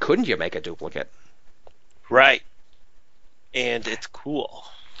why couldn't you make a duplicate? Right. And it's cool.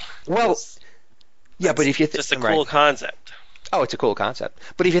 Well, It's yeah, but if you just a cool concept. Oh, it's a cool concept.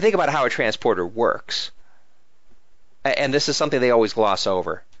 But if you think about how a transporter works, and this is something they always gloss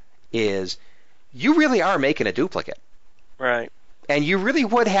over, is you really are making a duplicate. Right. And you really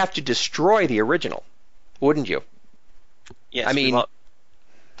would have to destroy the original, wouldn't you? Yes. I mean,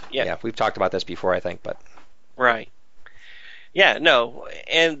 yeah. We've talked about this before, I think, but Right. Yeah, no.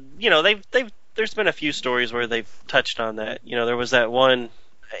 And there's been a few stories where they've touched on that. There was that one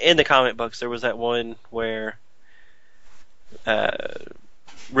in the comic books, there was that one where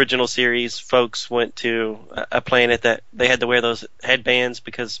original series folks went to a planet that they had to wear those headbands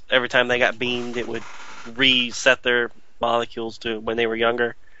because every time they got beamed it would reset their molecules to when they were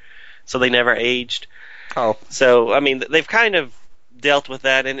younger, so they never aged. oh, So I mean they've kind of dealt with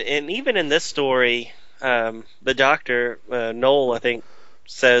that, and even in this story, the doctor Noel, I think,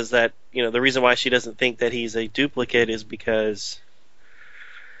 says that the reason why she doesn't think that he's a duplicate is because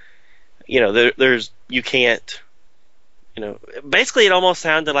there's you can't. Basically it almost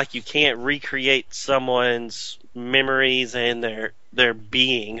sounded like you can't recreate someone's memories and their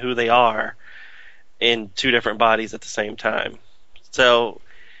being, who they are, in two different bodies at the same time. So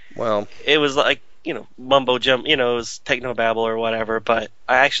well, it was like, mumbo jump, it was technobabble or whatever, but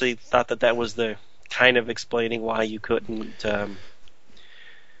I actually thought that was the kind of explaining why you couldn't.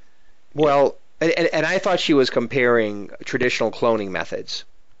 well, and I thought she was comparing traditional cloning methods,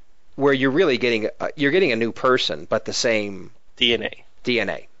 where you're really getting a new person, but the same DNA.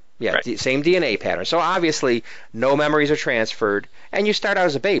 DNA. Yeah, Right. same DNA pattern. So obviously, no memories are transferred, and you start out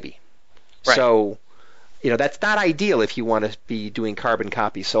as a baby. Right. So, that's not ideal if you want to be doing carbon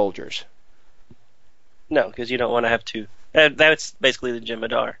copy soldiers. No, because you don't want to have to. That's basically the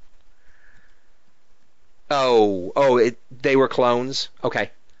Jem'Hadar. They were clones? Okay.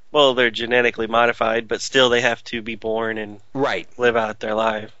 Well, they're genetically modified, but still they have to be born and Right, live out their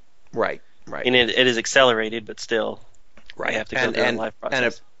life. right. And it is accelerated, but still, Right. they have to go through a life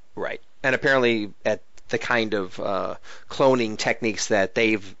process. Right. And apparently, at the kind of cloning techniques that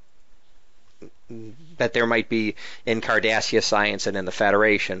there might be in Cardassia science and in the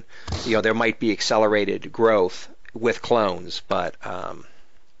Federation, there might be accelerated growth with clones, but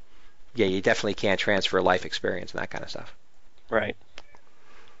yeah, you definitely can't transfer life experience and that kind of stuff. Right.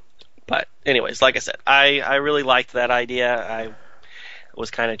 But anyways, like I said, I really liked that idea. I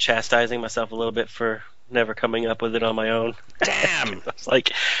was kind of chastising myself a little bit for never coming up with it on my own. Damn! I was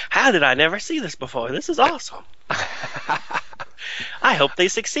like, how did I never see this before? This is awesome. I hope they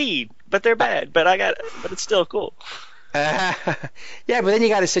succeed, but they're bad. But it's still cool. Yeah, but then you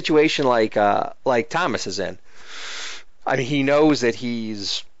got a situation like Thomas is in. I mean, he knows that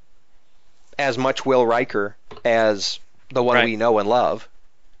he's as much Will Riker as the one Right. we know and love,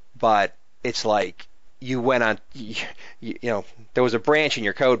 but it's like you went on, there was a branch in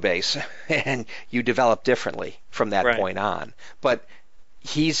your code base, and you developed differently from that Right. point on. But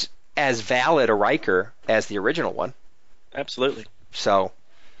he's as valid a Riker as the original one, Absolutely. so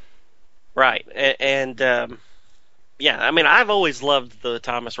Right. Yeah, I mean, I've always loved the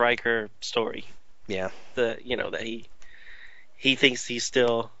Thomas Riker story. yeah. That he thinks he's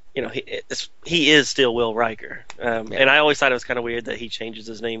still, he is still Will Riker. Yeah. And I always thought it was kind of weird that he changes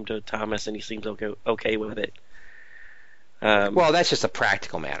his name to Thomas and he seems okay with it. Well, that's just a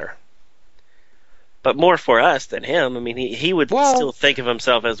practical matter. But more for us than him. I mean, he would Well- still think of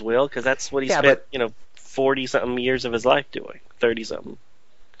himself as Will because that's what he Yeah, spent, 40 something years of his life doing, 30 something.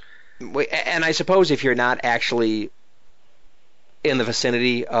 And I suppose if you're not actually in the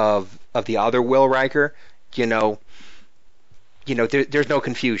vicinity of the other Will Riker, there's no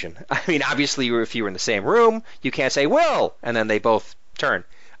confusion. I mean, obviously, if you were in the same room, you can't say Will, and then they both turn.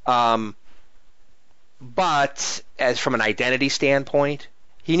 But as from an identity standpoint,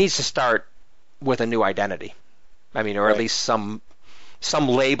 he needs to start with a new identity. I mean, or at Right. least some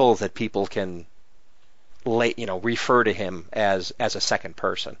label that people can, refer to him as a second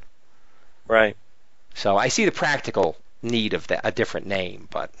person. Right. So I see the practical need of a different name,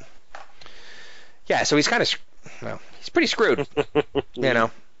 but yeah, so he's kind of, he's pretty screwed. The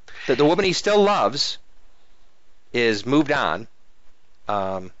woman he still loves is moved on,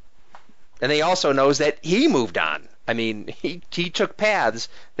 and he also knows that he moved on. I mean, he took paths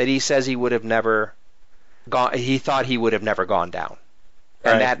that he says he would have never gone. He thought he would have never gone down,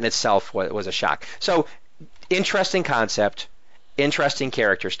 and Right. that in itself was a shock. So interesting concept, interesting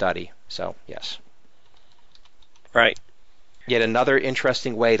character study. So yes. Right. Yet another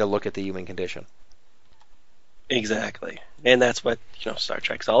interesting way to look at the human condition. Exactly. And that's what, Star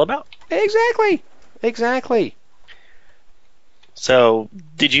Trek's all about. Exactly. So,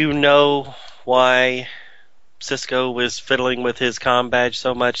 did you know why Cisco was fiddling with his comm badge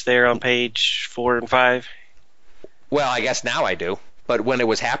so much there on page 4 and 5? Well, I guess now I do. But when it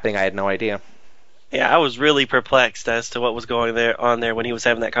was happening, I had no idea. Yeah, I was really perplexed as to what was going on there when he was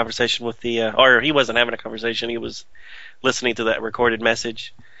having that conversation with or he wasn't having a conversation, he was listening to that recorded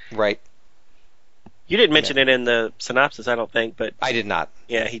message. Right. You didn't mention it in the synopsis, I don't think, but I did not.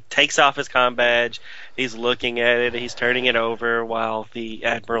 yeah, he takes off his comm badge, he's looking at it, he's turning it over while the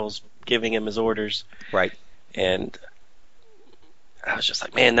Admiral's giving him his orders. Right. And I was just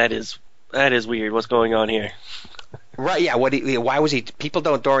like, man, that is weird. What's going on here? Right, yeah. Why was he... People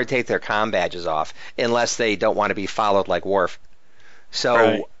don't take their comm badges off unless they don't want to be followed like Worf. So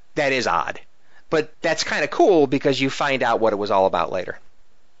Right. That is odd. But that's kind of cool because you find out what it was all about later.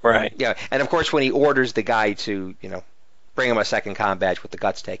 Right. Yeah, and of course when he orders the guy to, bring him a second comm badge with the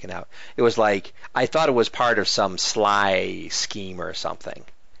guts taken out, it was like, I thought it was part of some sly scheme or something.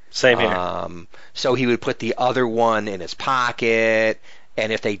 Same here. So he would put the other one in his pocket,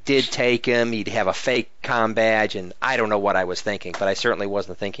 and if they did take him, he'd have a fake comm badge, and I don't know what I was thinking, but I certainly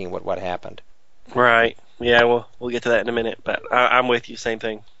wasn't thinking what happened. Right. Yeah, we'll get to that in a minute, but I'm with you. Same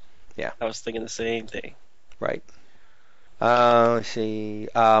thing. Yeah. I was thinking the same thing. Right. Let's see.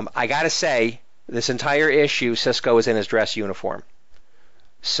 I gotta say, this entire issue, Cisco is in his dress uniform.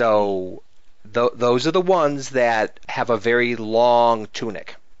 So those are the ones that have a very long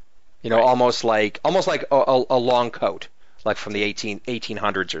tunic. Right. Almost like a long coat, like from the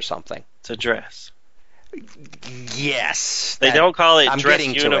 1800s or something. It's a dress. Yes. They don't call it I'm dress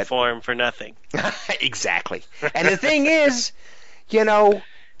getting to it. uniform for nothing. Exactly. And the thing is, you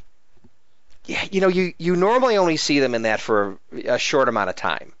normally only see them in that for a short amount of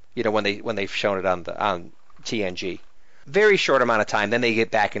time. When they've shown it on TNG, very short amount of time. Then they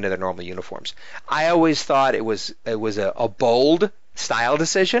get back into their normal uniforms. I always thought it was a bold style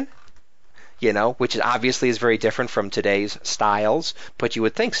decision. Which obviously is very different from today's styles. But you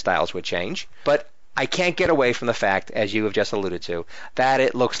would think styles would change. But I can't get away from the fact, as you have just alluded to, that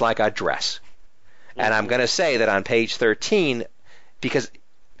it looks like a dress. And I'm going to say that on page 13, because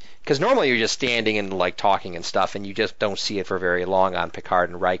normally you're just standing and like talking and stuff, and you just don't see it for very long on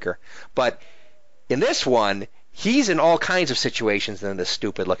Picard and Riker. But in this one, he's in all kinds of situations in this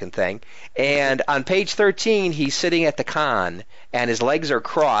stupid-looking thing. And on page 13, he's sitting at the con, and his legs are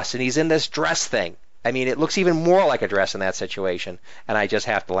crossed, and he's in this dress thing. I mean, it looks even more like a dress in that situation, and I just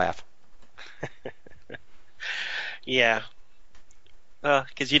have to laugh. Yeah.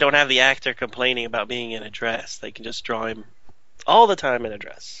 Because you don't have the actor complaining about being in a dress. They can just draw him all the time in a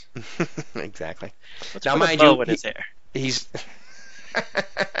dress. Exactly. What's Now, with the mind bow you, in his hair? he's.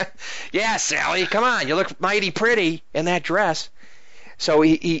 Yeah, Sally, come on, you look mighty pretty in that dress. So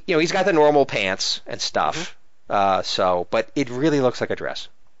he's got the normal pants and stuff. But it really looks like a dress.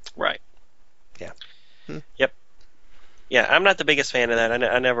 Right. Yeah. Yep. Yeah, I'm not the biggest fan of that.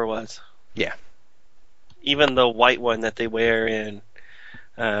 I never was. Yeah. Even the white one that they wear in,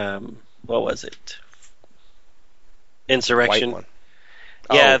 what was it? Insurrection. White one.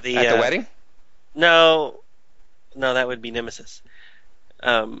 Yeah, at the wedding? No, that would be Nemesis.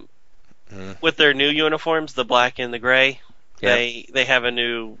 With their new uniforms, the black and the gray, Yep. they have a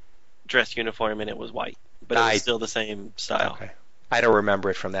new dress uniform and it was white, but it was still the same style. Okay. I don't remember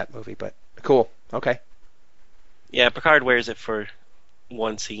it from that movie, but cool. Okay. Yeah, Picard wears it for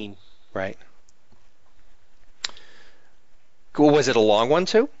one scene. Right. Cool. Was it a long one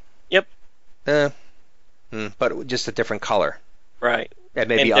too? Yep. But just a different color. Right. And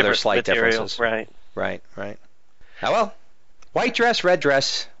maybe and other slight material. differences. Right. Right. Oh well. White dress, red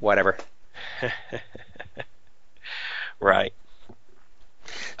dress, whatever. Right.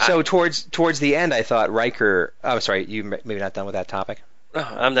 So towards the end, I thought Riker. Oh, sorry, you maybe not done with that topic. Oh,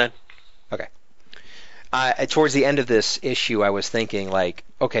 I'm done. Okay. Towards the end of this issue, I was thinking like,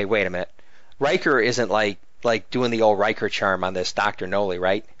 okay, wait a minute. Riker isn't like doing the old Riker charm on this Dr. Noli,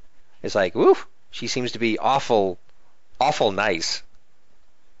 right? It's like, woo, she seems to be awful nice.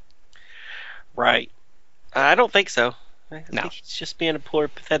 Right. I don't think so. I No. think he's just being a poor,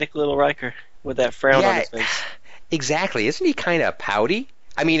 pathetic little Riker with that frown on his face. Exactly. Isn't he kind of pouty?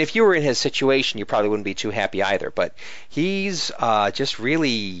 I mean, if you were in his situation, you probably wouldn't be too happy either. But he's just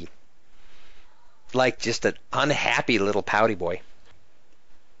really like just an unhappy little pouty boy.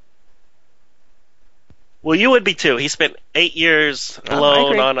 Well, you would be too. He spent 8 years I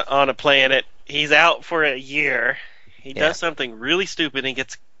alone agree. on a planet. He's out for a year. He does something really stupid and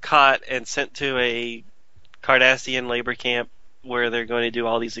gets caught and sent to a Cardassian labor camp where they're going to do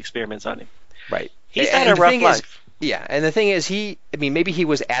all these experiments on him. Right. He's had a rough life. Yeah, and the thing is, maybe he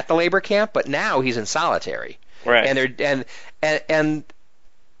was at the labor camp, but now he's in solitary. Right. And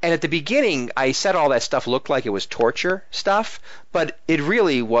at the beginning, I said all that stuff looked like it was torture stuff, but it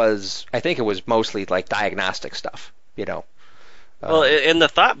really was. I think it was mostly like diagnostic stuff. Well, in the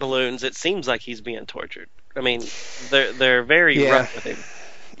thought balloons, it seems like he's being tortured. I mean, they're very rough with him.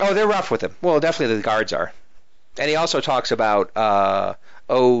 Oh, they're rough with him. Well, definitely the guards are. And he also talks about,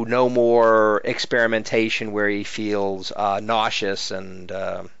 no more experimentation where he feels nauseous and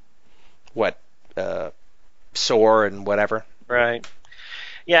sore and whatever. Right.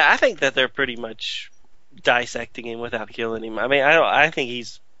 Yeah, I think that they're pretty much dissecting him without killing him. I mean, I think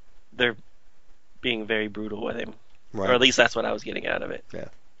they're being very brutal with him, Right. or at least that's what I was getting out of it. Yeah.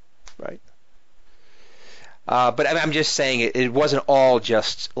 Right. But I'm just saying it wasn't all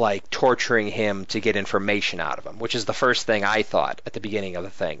just like torturing him to get information out of him, which is the first thing I thought at the beginning of the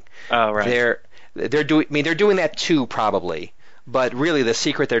thing. Oh, right. They're doing that too probably, but really the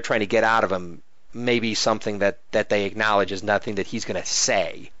secret they're trying to get out of him may be something that they acknowledge is nothing that he's going to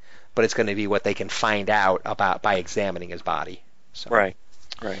say, but it's going to be what they can find out about by examining his body. So, Right.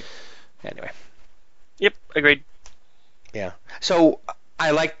 Anyway. Yep, agreed. Yeah. So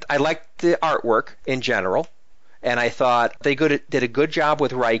I liked the artwork in general, and I thought they did a good job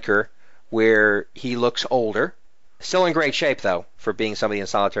with Riker, where he looks older, still in great shape though for being somebody in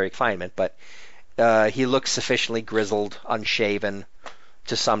solitary confinement, but he looks sufficiently grizzled, unshaven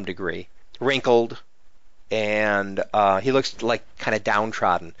to some degree, wrinkled, and he looks like kind of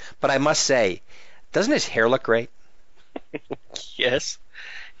downtrodden. But I must say, doesn't his hair look great? Yes.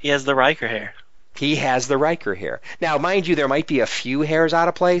 He has the Riker hair. He has the Riker hair. Now, mind you, there might be a few hairs out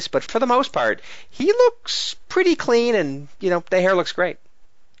of place, but for the most part, he looks pretty clean, and the hair looks great.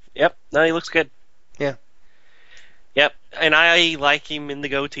 Yep. No, he looks good. Yeah. Yep. And I like him in the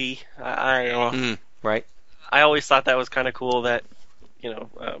goatee. Right. I always thought that was kind of cool that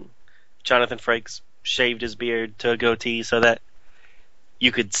Jonathan Frakes shaved his beard to a goatee so that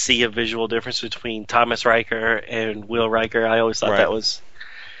you could see a visual difference between Thomas Riker and Will Riker. I always thought that was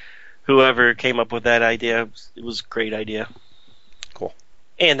whoever came up with that idea. It was a great idea. Cool.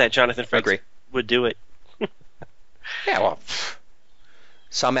 And that Jonathan Frakes would do it. Yeah, well,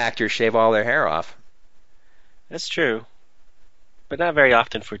 some actors shave all their hair off. That's true. But not very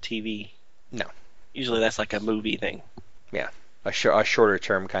often for TV. No. Usually that's like a movie thing. Yeah, a shorter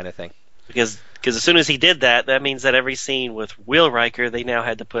term kind of thing. Because as soon as he did that, that means that every scene with Will Riker, they now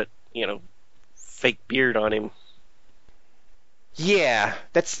had to put, fake beard on him. Yeah,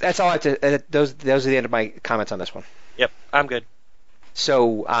 that's all I have to. Those are the end of my comments on this one. Yep, I'm good.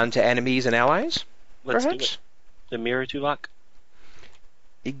 So on to enemies and allies. Let's perhaps? do it. The Mirror Tuvok.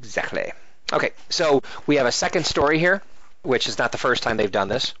 Exactly. Okay, so we have a second story here, which is not the first time they've done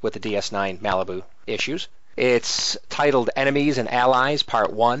this with the DS9 Malibu issues. It's titled Enemies and Allies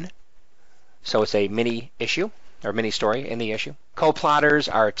Part 1, so it's a mini issue, or mini story in the issue. Co-plotters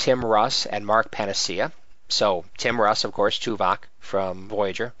are Tim Russ and Mark Panacea. So Tim Russ, of course, Tuvok from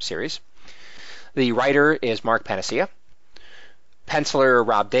Voyager series. The writer is Mark Panacea. Penciler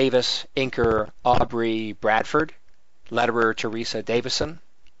Rob Davis, inker Aubrey Bradford, letterer Teresa Davison,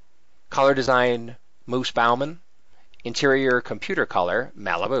 color design Moose Bauman, interior computer color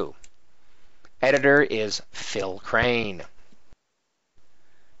Malibu. Editor is Phil Crane.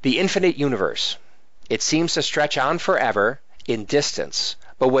 The Infinite Universe. It seems to stretch on forever in distance,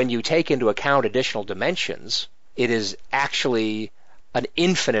 but when you take into account additional dimensions, it is actually an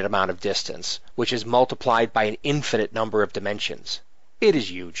infinite amount of distance, which is multiplied by an infinite number of dimensions. It is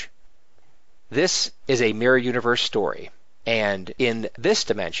huge. This is a mirror universe story, and in this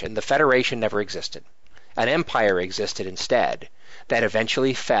dimension, the Federation never existed. An empire existed instead that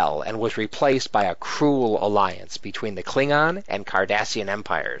eventually fell and was replaced by a cruel alliance between the Klingon and Cardassian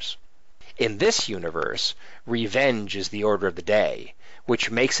empires. In this universe, revenge is the order of the day,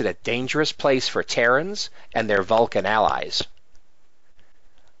 which makes it a dangerous place for Terrans and their Vulcan allies.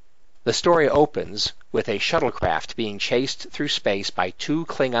 The story opens with a shuttlecraft being chased through space by two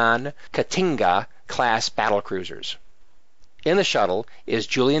Klingon Katinga-class battlecruisers. In the shuttle is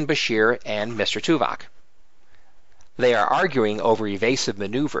Julian Bashir and Mr. Tuvok. They are arguing over evasive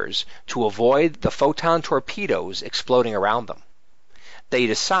maneuvers to avoid the photon torpedoes exploding around them. They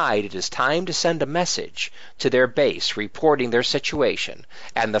decide it is time to send a message to their base reporting their situation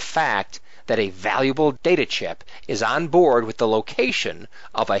and the fact that a valuable data chip is on board with the location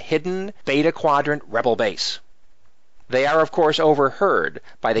of a hidden Beta Quadrant rebel base. They are, of course, overheard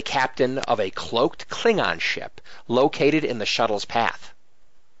by the captain of a cloaked Klingon ship located in the shuttle's path.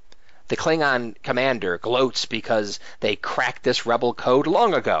 The Klingon commander gloats because they cracked this rebel code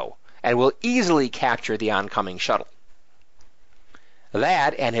long ago and will easily capture the oncoming shuttle.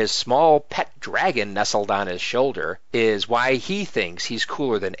 That and his small pet dragon nestled on his shoulder is why he thinks he's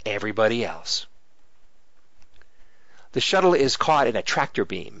cooler than everybody else. The shuttle is caught in a tractor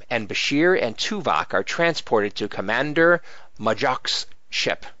beam, and Bashir and Tuvok are transported to Commander Majok's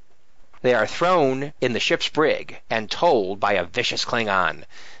ship. They are thrown in the ship's brig and told by a vicious Klingon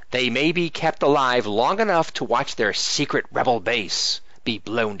they may be kept alive long enough to watch their secret rebel base be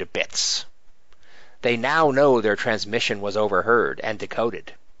blown to bits. They now know their transmission was overheard and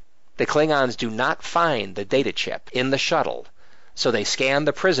decoded. The Klingons do not find the data chip in the shuttle, so they scan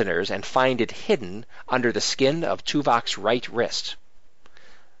the prisoners and find it hidden under the skin of Tuvok's right wrist.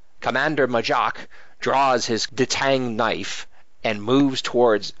 Commander Majok draws his Detang knife and moves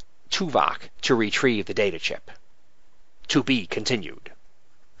towards Tuvok to retrieve the data chip. To be continued.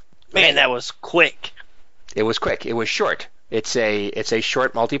 Man, that was quick. It was quick. It was short. It's a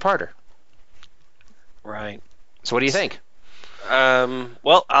short multi-parter. Right. So what do you think?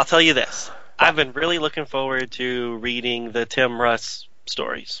 Well, I'll tell you this. I've been really looking forward to reading the Tim Russ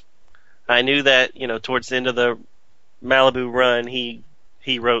stories. I knew that, towards the end of the Malibu run, he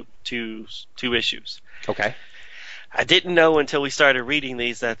wrote two issues. Okay. I didn't know until we started reading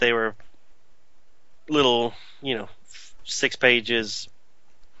these that they were little, 6 pages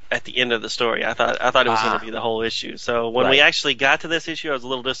at the end of the story. I thought it was going to be the whole issue. So when we actually got to this issue, I was a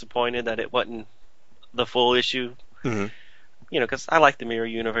little disappointed that it wasn't the full issue. Mm-hmm. Because I like the Mirror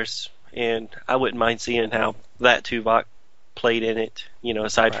Universe, and I wouldn't mind seeing how that Tuvok played in it,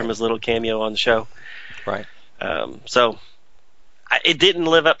 aside from his little cameo on the show. Right. So it didn't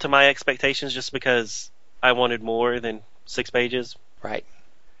live up to my expectations just because I wanted more than 6 pages. Right.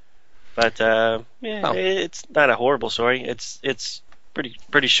 But it's not a horrible story. It's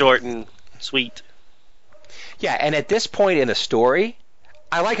pretty short and sweet. Yeah, and at this point in the story,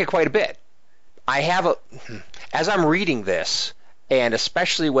 I like it quite a bit. As I'm reading this, and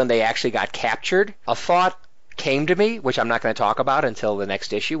especially when they actually got captured, a thought came to me, which I'm not going to talk about until the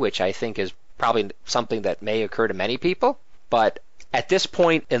next issue, which I think is probably something that may occur to many people. But at this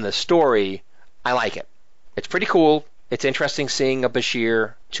point in the story, I like it. It's pretty cool. It's interesting seeing a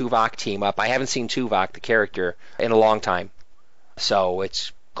Bashir Tuvok team up. I haven't seen Tuvok, the character, in a long time. So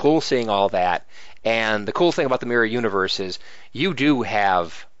it's cool seeing all that. And the cool thing about the Mirror Universe is you do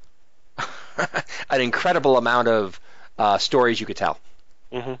have an incredible amount of stories you could tell.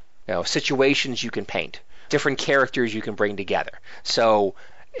 Mm-hmm. Situations you can paint, different characters you can bring together. So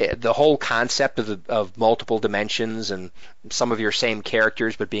the whole concept of multiple dimensions and some of your same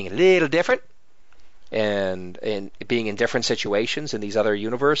characters but being a little different, and being in different situations in these other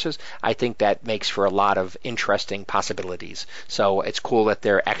universes, I think that makes for a lot of interesting possibilities. So it's cool that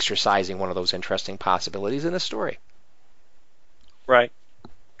they're exercising one of those interesting possibilities in the story. Right.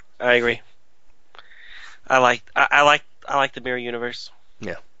 I agree. I like the mirror universe.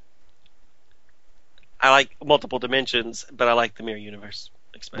 Yeah. I like multiple dimensions, but I like the mirror universe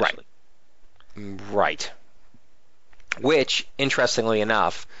especially. Right. Which, interestingly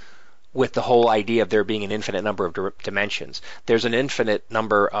enough, with the whole idea of there being an infinite number of dimensions, there's an infinite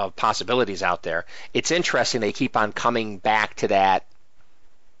number of possibilities out there. It's interesting they keep on coming back to that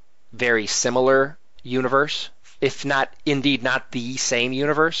very similar universe, if not indeed not the same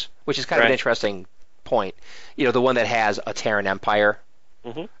universe, which is kind of an interesting point. You know, the one that has a Terran Empire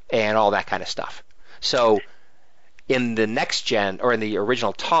and all that kind of stuff. So in the next gen, or in the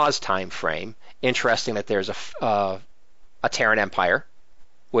original TOS time frame, interesting that there's a Terran Empire,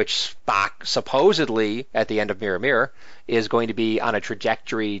 which Spock supposedly, at the end of Mirror Mirror, is going to be on a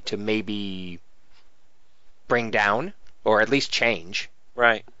trajectory to maybe bring down, or at least change.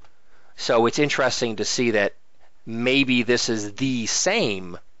 Right. So it's interesting to see that maybe this is the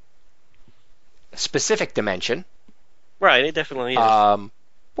same specific dimension. Right, it definitely is.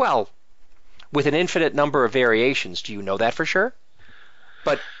 Well, with an infinite number of variations, do you know that for sure?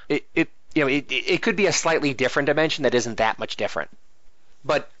 But it could be a slightly different dimension that isn't that much different.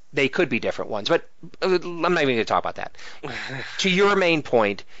 But they could be different ones. But I'm not even going to talk about that. To your main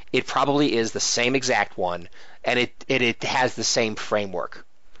point, it probably is the same exact one, and it has the same framework.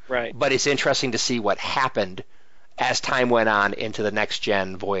 Right. But it's interesting to see what happened as time went on into the next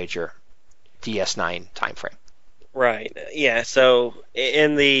gen Voyager DS9 timeframe. Right. Yeah. So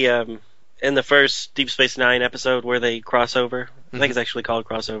in the first Deep Space Nine episode where they cross over, I think it's actually called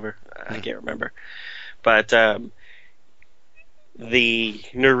crossover. I can't remember, but the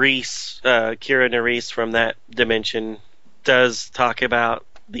Nerys, Kira Nerys from that dimension, does talk about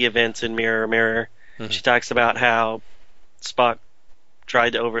the events in Mirror Mirror. She talks about how Spock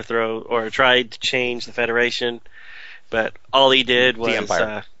tried to overthrow or tried to change the Federation, but all he did was the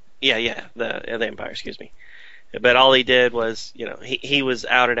Empire. The Empire. Excuse me. But all he did was, he was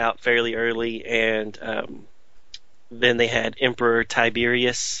outed out fairly early, and then they had Emperor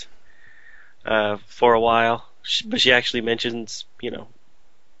Tiberius for a while. But she actually mentions,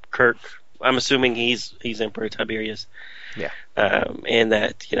 Kirk. I'm assuming he's Emperor Tiberius. Yeah. And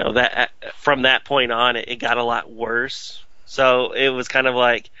that, that from that point on, it got a lot worse. So it was kind of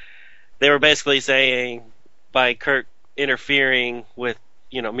like they were basically saying by Kirk interfering with,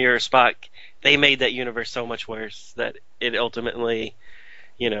 Mirror Spock, they made that universe so much worse that it ultimately,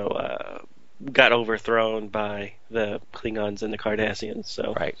 got overthrown by the Klingons and the Cardassians.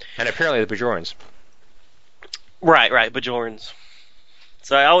 So right, and apparently the Bajorans. Right, Bajorans.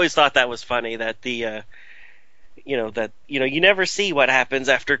 So I always thought that was funny that you never see what happens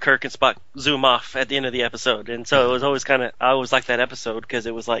after Kirk and Spock zoom off at the end of the episode, and so it was always I always liked that episode because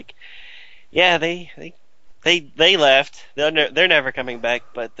it was like, yeah, they left. They're never coming back,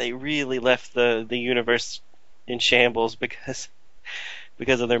 but they really left the universe in shambles because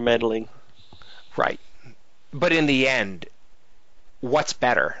of their meddling. Right. But in the end, what's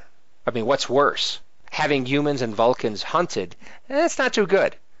better? I mean, what's worse? Having humans and Vulcans hunted, that's not too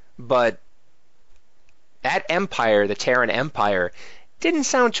good. But that empire, the Terran Empire, didn't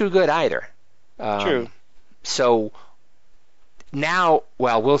sound too good either. True. So now,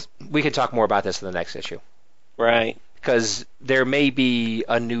 well, we can talk more about this in the next issue. Right. Because there may be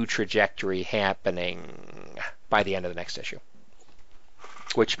a new trajectory happening by the end of the next issue,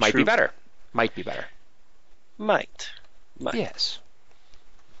 which might be better. Might be better. Might. Yes.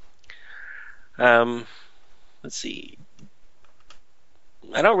 Let's see.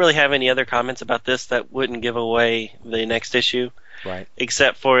 I don't really have any other comments about this that wouldn't give away the next issue. Right.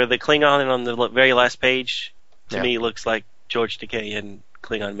 Except for the Klingon on the very last page. To me, looks like George Takei in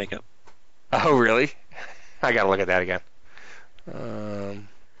Klingon makeup. Oh, really? I gotta look at that again.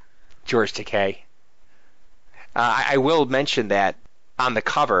 George Takei. I will mention that on the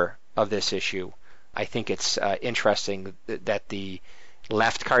cover of this issue, I think it's interesting that the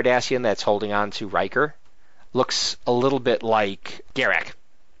left Cardassian that's holding on to Riker looks a little bit like Garak.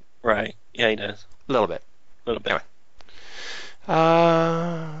 Right. Yeah, he does. A little bit. Anyway.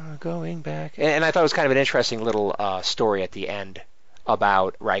 Going back. And I thought it was kind of an interesting little story at the end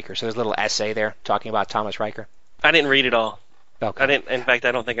about Riker. So there's a little essay there talking about Thomas Riker. I didn't read it all. Okay. In fact,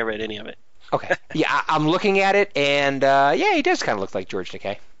 I don't think I read any of it. Okay. Yeah, I'm looking at it, and he does kind of look like George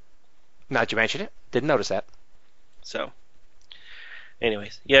Takei. Now that you mentioned it, didn't notice that. So,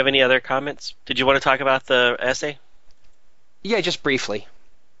 anyways, you have any other comments? Did you want to talk about the essay? Yeah, just briefly.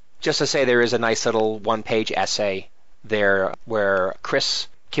 just to say there is a nice little one-page essay there where Chris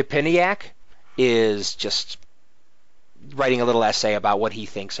Kipiniak is just writing a little essay about what he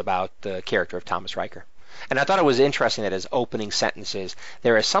thinks about the character of Thomas Riker. And I thought it was interesting that his opening sentence is,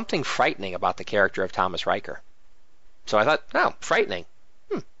 there is something frightening about the character of Thomas Riker. So I thought, oh, frightening.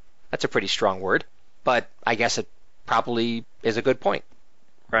 That's a pretty strong word. But I guess it probably is a good point.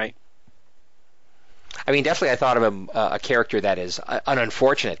 Right. I mean, definitely I thought of him a character that is an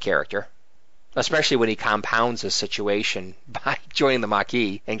unfortunate character, especially when he compounds his situation by joining the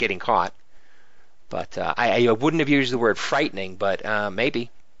Maquis and getting caught. But I wouldn't have used the word frightening, but maybe.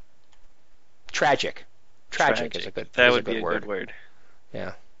 Tragic. Tragic is a good word. That would be a good word.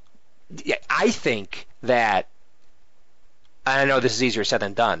 Yeah. I think that, I know this is easier said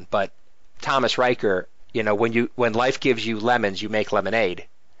than done, but Thomas Riker, when life gives you lemons, you make lemonade.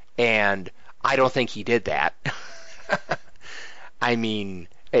 And I don't think he did that. I mean,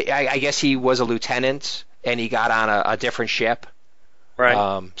 I guess he was a lieutenant and he got on a different ship.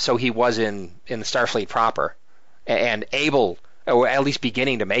 Right. So he was in the Starfleet proper and able, or at least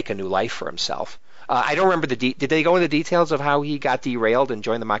beginning to make a new life for himself. I don't remember did they go into details of how he got derailed and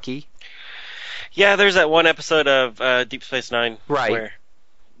joined the Maquis? Yeah, there's that one episode of Deep Space Nine where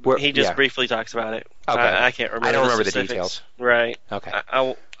he just briefly talks about it. Okay. I can't remember. I don't remember the the details. Right. Okay.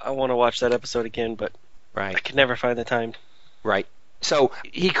 I want to watch that episode again, but right. I can never find the time. Right. So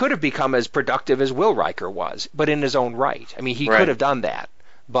he could have become as productive as Will Riker was, but in his own right. I mean, he could have done that,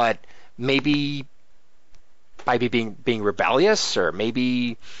 but maybe by being rebellious, or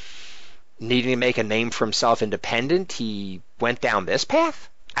maybe needing to make a name for himself independent, he went down this path?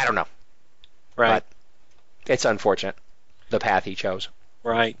 I don't know. Right. But it's unfortunate, the path he chose.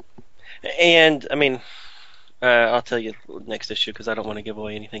 Right. And, I mean, I'll tell you next issue because I don't want to give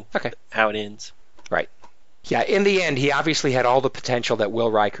away anything. Okay. How it ends. Right. Yeah, in the end, he obviously had all the potential that Will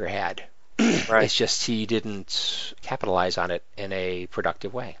Riker had. Right. It's just he didn't capitalize on it in a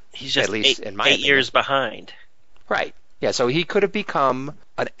productive way. He's just at least in my 8 opinion. years behind. Right. Yeah, so he could have become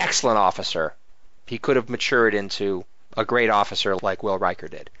an excellent officer. He could have matured into a great officer like Will Riker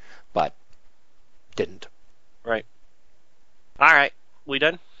did, but didn't. Right. All right. We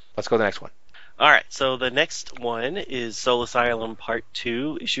done? Let's go to the next one. All right. So the next one is Soul Asylum Part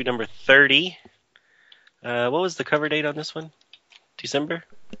 2, issue number 30. What was the cover date on this one? December?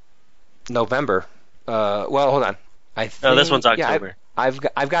 November. Well, hold on. No, this one's October. Yeah,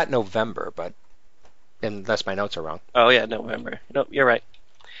 I've got November, but unless my notes are wrong. Oh yeah, November. Nope, you're right.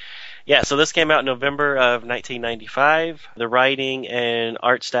 Yeah, so this came out in November of 1995. The writing and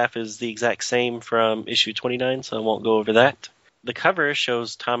art staff is the exact same from issue 29, so I won't go over that. The cover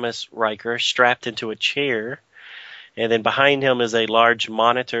shows Thomas Riker strapped into a chair, and then behind him is a large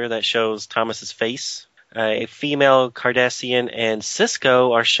monitor that shows Thomas's face. A female Cardassian and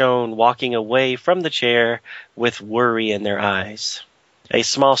Sisko are shown walking away from the chair with worry in their eyes. A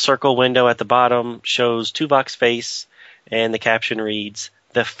small circle window at the bottom shows Tuvok's face, and the caption reads,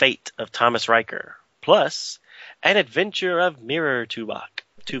 "The Fate of Thomas Riker, plus An Adventure of Mirror Tuvok."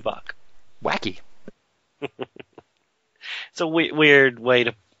 Wacky. It's a weird way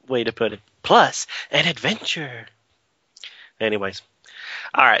to put it. Plus an adventure. Anyways.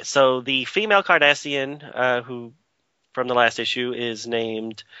 All right, so the female Cardassian, who from the last issue is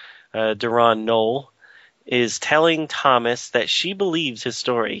named Duran Knoll, is telling Thomas that she believes his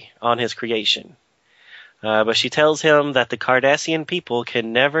story on his creation. But she tells him that the Cardassian people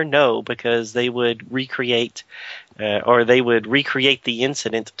can never know because they would recreate the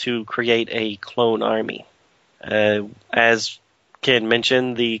incident to create a clone army. As Ken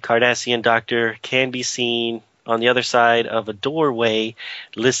mentioned, the Cardassian doctor can be seen on the other side of a doorway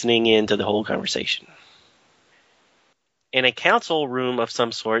listening in to the whole conversation. In a council room of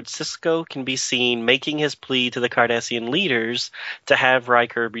some sort, Sisko can be seen making his plea to the Cardassian leaders to have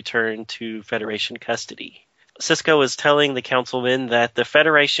Riker returned to Federation custody. Sisko is telling the councilmen that the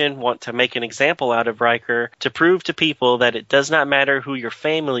Federation want to make an example out of Riker to prove to people that it does not matter who your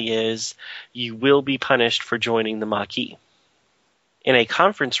family is, you will be punished for joining the Maquis. In a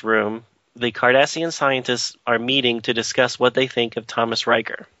conference room, the Cardassian scientists are meeting to discuss what they think of Thomas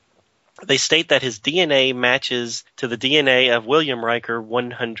Riker. They state that his DNA matches to the DNA of William Riker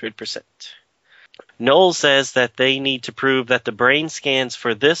 100%. Knowles says that they need to prove that the brain scans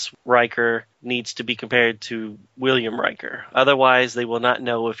for this Riker needs to be compared to William Riker. Otherwise, they will not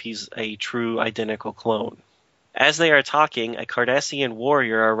know if he's a true identical clone. As they are talking, a Cardassian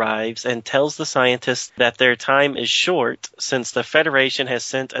warrior arrives and tells the scientists that their time is short since the Federation has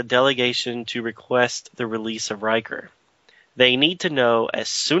sent a delegation to request the release of Riker. They need to know as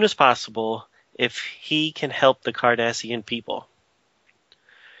soon as possible if he can help the Cardassian people.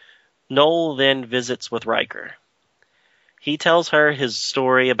 Noel then visits with Riker. He tells her his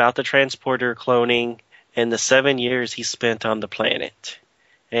story about the transporter cloning and the 7 years he spent on the planet,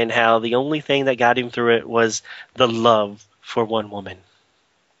 and how the only thing that got him through it was the love for one woman.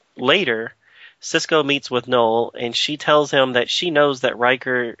 Later, Sisko meets with Noel, and she tells him that she knows that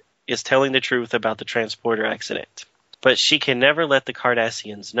Riker is telling the truth about the transporter accident, but she can never let the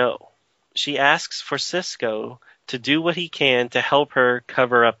Cardassians know. She asks for Sisko to do what he can to help her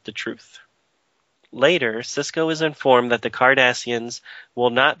cover up the truth. Later, Sisko is informed that the Cardassians will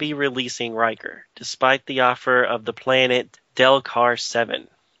not be releasing Riker, despite the offer of the planet Delcar 7.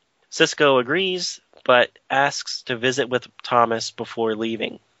 Sisko agrees, but asks to visit with Thomas before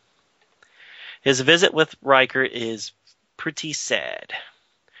leaving. His visit with Riker is pretty sad.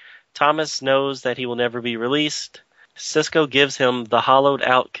 Thomas knows that he will never be released. Sisko gives him the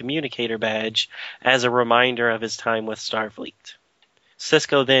hollowed-out communicator badge as a reminder of his time with Starfleet.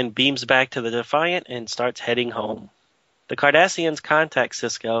 Sisko then beams back to the Defiant and starts heading home. The Cardassians contact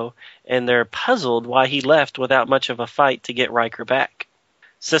Sisko, and they're puzzled why he left without much of a fight to get Riker back.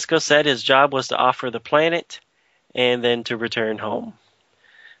 Sisko said his job was to offer the planet, and then to return home.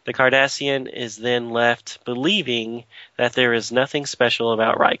 The Cardassian is then left believing that there is nothing special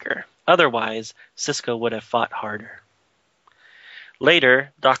about Riker. Otherwise, Sisko would have fought harder.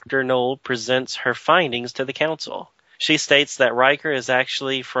 Later, Dr. Noel presents her findings to the Council. She states that Riker is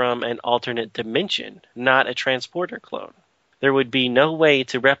actually from an alternate dimension, not a transporter clone. There would be no way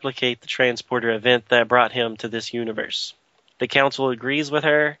to replicate the transporter event that brought him to this universe. The Council agrees with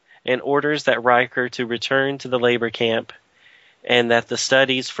her and orders that Riker to return to the labor camp, and that the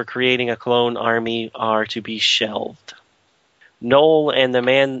studies for creating a clone army are to be shelved. Noel and the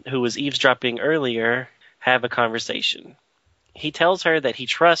man who was eavesdropping earlier have a conversation. He tells her that he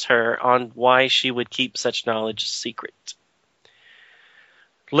trusts her on why she would keep such knowledge secret.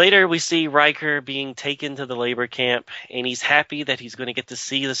 Later, we see Riker being taken to the labor camp, and he's happy that he's going to get to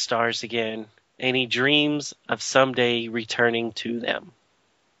see the stars again, and he dreams of someday returning to them.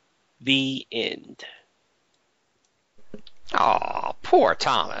 The end. Oh, poor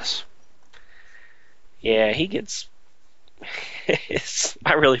Thomas. Yeah, he gets...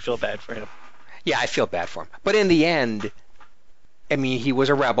 I really feel bad for him. Yeah, I feel bad for him. But in the end, I mean, he was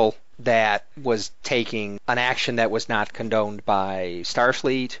a rebel that was taking an action that was not condoned by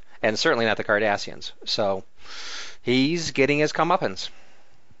Starfleet, and certainly not the Cardassians. So he's getting his comeuppance.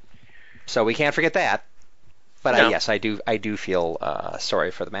 So we can't forget that. But No. yes, I do feel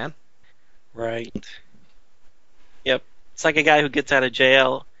sorry for the man. Right. Yep. It's like a guy who gets out of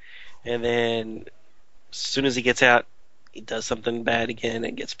jail, and then as soon as he gets out, he does something bad again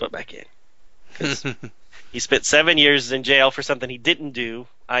and gets put back in. 'Cause he spent 7 years in jail for something he didn't do,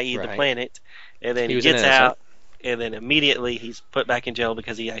 i.e. the Right. planet, and then He he was gets innocent. out, and then immediately he's put back in jail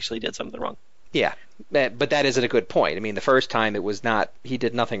because he actually did something wrong. Yeah, but that isn't a good point. I mean, the first time it was not, he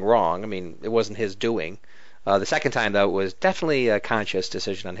did nothing wrong. I mean, it wasn't his doing. The second time, though, it was definitely a conscious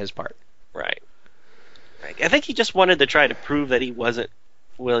decision on his part. Right. I think he just wanted to try to prove that he wasn't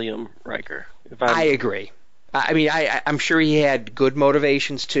William Riker. I agree. I mean, I'm sure he had good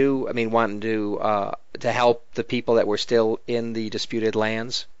motivations too. I mean, wanting to help the people that were still in the disputed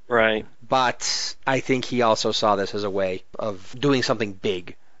lands. Right. But I think he also saw this as a way of doing something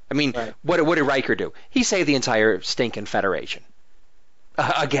big. I mean, Right. what did Riker do? He saved the entire stinking Federation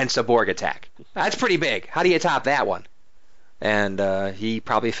against a Borg attack. That's pretty big. How do you top that one? And he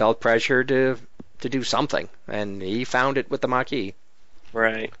probably felt pressure to do something, and he found it with the Maquis.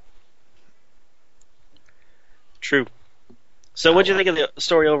 Right. True. So, what did you think of the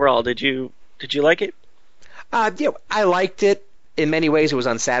story overall? Did you like it? I liked it. In many ways, it was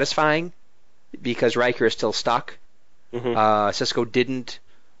unsatisfying because Riker is still stuck. Mm-hmm. Sisko didn't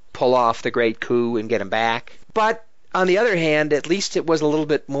pull off the great coup and get him back. But on the other hand, at least it was a little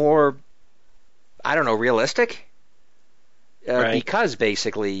bit more, I don't know, realistic. Right. Because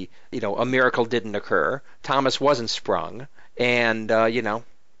basically, a miracle didn't occur. Thomas wasn't sprung, and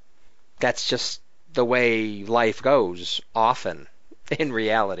that's just the way life goes often in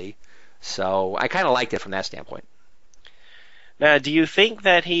reality. So I kind of liked it from that standpoint. Now, do you think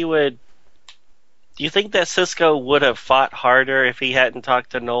that Sisko would have fought harder if he hadn't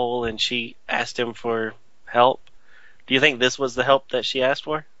talked to Noel and she asked him for help? Do you think this was the help that she asked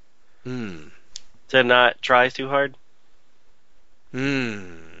for? To not try too hard?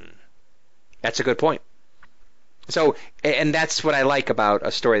 That's a good point. So, and that's what I like about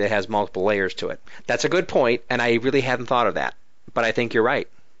a story that has multiple layers to it. That's a good point, and I really hadn't thought of that. But I think you're right.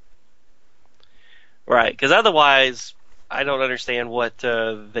 Right, because otherwise, I don't understand what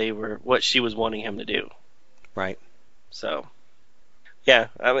she was wanting him to do. Right. So, Yeah,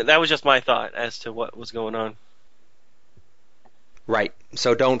 I mean, that was just my thought as to what was going on. Right.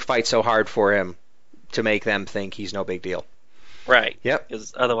 So don't fight so hard for him to make them think he's no big deal. Right. Yep.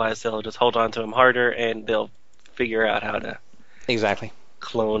 Because otherwise they'll just hold on to him harder and they'll figure out how to Exactly.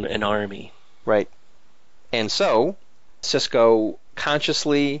 clone an army. Right. And so Cisco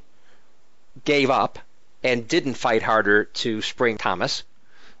consciously gave up and didn't fight harder to spring Thomas.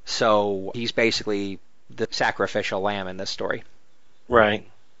 So he's basically the sacrificial lamb in this story. Right.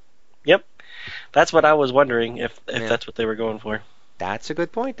 Yep. That's what I was wondering if Yeah. that's what they were going for. That's a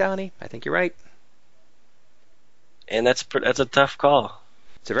good point, Donnie. I think you're right. And that's a tough call.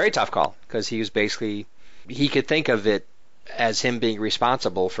 It's a very tough call because he could think of it as him being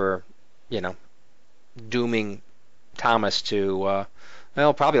responsible for, dooming Thomas to,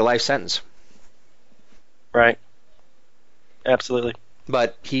 probably a life sentence. Right. Absolutely.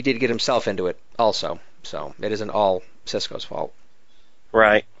 But he did get himself into it also, so it isn't all Cisco's fault.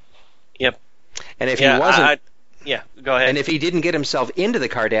 Right. Yep. And if Yeah, he wasn't, yeah, go ahead. and if he didn't get himself into the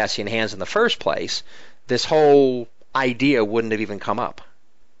Cardassian hands in the first place, this whole idea wouldn't have even come up.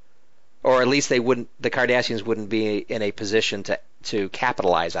 Or at least the Cardassians wouldn't be in a position to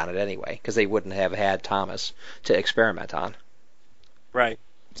capitalize on it anyway, because they wouldn't have had Thomas to experiment on. Right.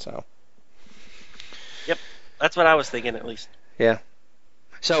 So. Yep. That's what I was thinking, at least. Yeah.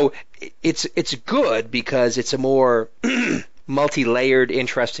 So it's good because it's a more multi-layered,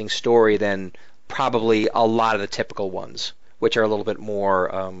 interesting story than probably a lot of the typical ones, which are a little bit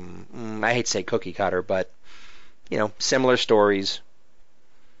more, I hate to say cookie cutter, but, similar stories.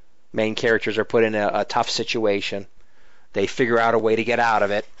 Main characters are put in a tough situation. They figure out a way to get out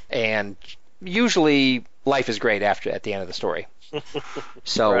of it, and usually life is great at the end of the story.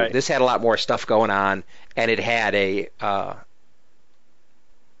 So Right. This had a lot more stuff going on, and it had it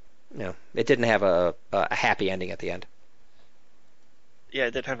didn't have a happy ending at the end. Yeah,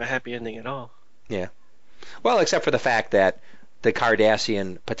 it didn't have a happy ending at all. Yeah. Well, except for the fact that the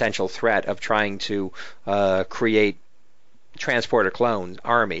Cardassian potential threat of trying to create transporter clone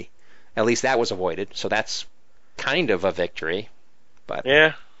army, at least that was avoided. So that's kind of a victory. But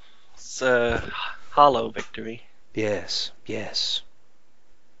Yeah. It's a hollow victory. yes.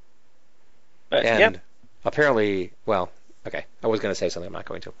 But, And yep. apparently, well, okay, I was going to say something, I'm not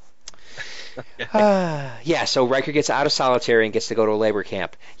going to. Yeah, so Riker gets out of solitary and gets to go to a labor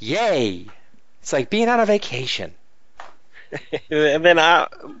camp. Yay! It's like being on a vacation. And then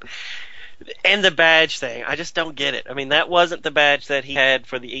and the badge thing, I just don't get it. I mean, that wasn't the badge that he had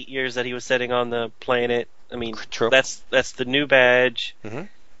for the 8 years that he was sitting on the planet. I mean, True. that's the new badge Mhm.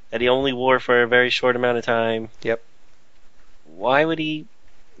 that he only wore for a very short amount of time. Yep. Why would he?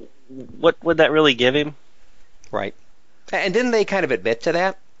 What would that really give him? Right. And didn't they kind of admit to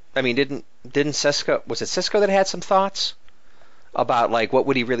that? I mean, didn't Cisco, was it Cisco that had some thoughts about like what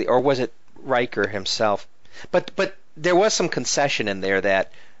would he really, or was it Riker himself? But there was some concession in there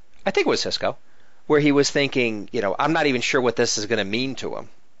that I think it was Cisco, where he was thinking, I'm not even sure what this is going to mean to him.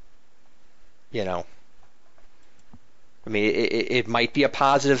 I mean, it might be a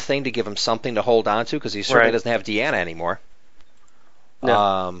positive thing to give him something to hold on to because he certainly Right. doesn't have Deanna anymore.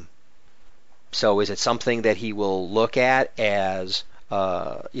 No. So is it something that he will look at as,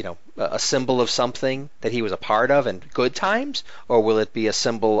 a symbol of something that he was a part of in good times, or will it be a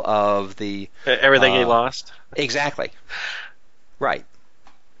symbol of the Everything he lost. exactly right?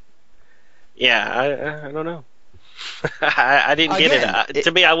 Yeah, I don't know. I didn't get Again, it.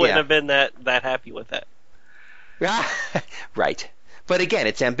 To me, I wouldn't yeah. have been that happy with that. Right. But again,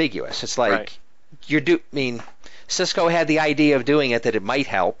 it's ambiguous. It's like Right. I mean, Cisco had the idea of doing it that it might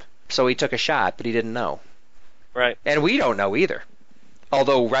help, so he took a shot, but he didn't know. Right. And we don't know either.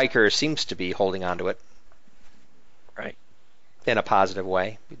 Although Riker seems to be holding on to it. Right. In a positive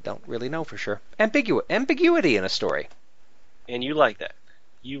way. We don't really know for sure. Ambiguity in a story. And you like that.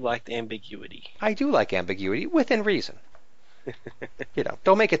 You like the ambiguity. I do like ambiguity within reason.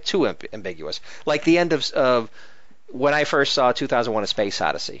 Don't make it too ambiguous. Like the end of when I first saw 2001: A Space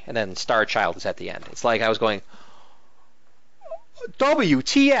Odyssey, and then Star Child is at the end. It's like I was going,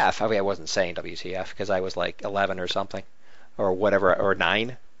 WTF? I mean, I wasn't saying WTF because I was like 11 or something, or whatever, or 9.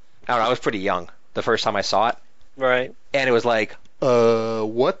 I don't know. I was pretty young the first time I saw it, Right. and it was like,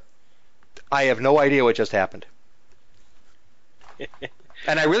 what? I have no idea what just happened.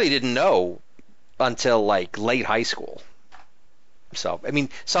 And I really didn't know until like late high school. So, I mean,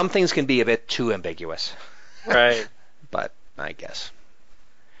 some things can be a bit too ambiguous. Right. But I guess.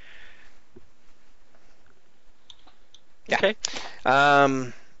 Yeah. Okay.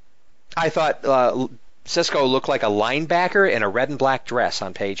 I thought Cisco looked like a linebacker in a red and black dress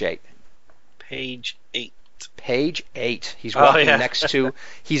on page 8. Page 8. Page 8. He's Oh, walking yeah.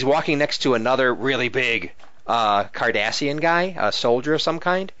 he's walking next to another really big Cardassian guy, a soldier of some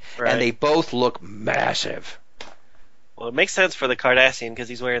kind, Right. and they both look massive. Well, it makes sense for the Cardassian because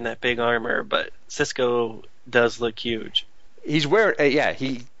he's wearing that big armor, but Cisco does look huge. He's wearing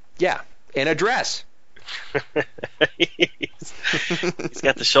in a dress. He's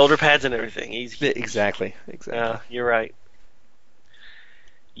got the shoulder pads and everything. He's Exactly. you're right.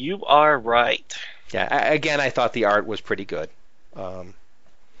 You are right. Yeah. Again, I thought the art was pretty good. The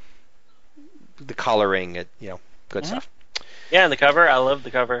coloring, good stuff. Yeah, and the cover, I love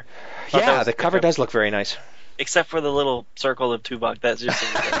the cover. Yeah, the cover does look very nice. Except for the little circle of Tuvok. That's just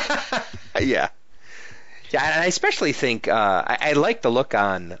Yeah. Yeah, and I especially think I like the look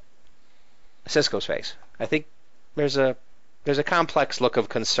on Cisco's face. I think there's a complex look of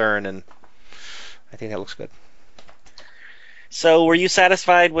concern, and I think that looks good. So, were you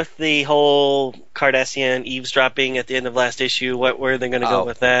satisfied with the whole Cardassian eavesdropping at the end of last issue? What were they going to go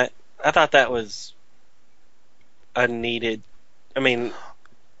with that? I thought that was unneeded. I mean,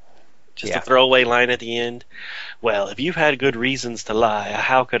 just a throwaway line at the end. Well, if you had good reasons to lie,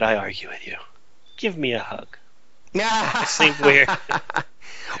 how could I argue with you? Give me a hug. It seemed weird.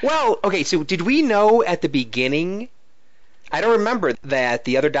 Well, okay, so did we know at the beginning? I don't remember that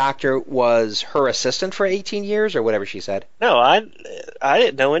the other doctor was her assistant for 18 years or whatever she said. No, I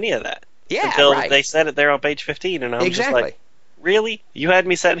didn't know any of that. Yeah, until right. they said it there on page 15, and I'm just like, really? You had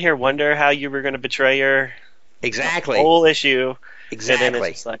me sitting here wonder how you were going to betray her. Exactly. The whole issue. Exactly. And then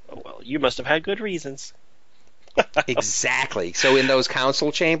it's just like, oh, well, you must have had good reasons. Exactly. So in those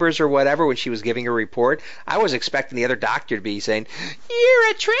council chambers or whatever, when she was giving her report, I was expecting the other doctor to be saying,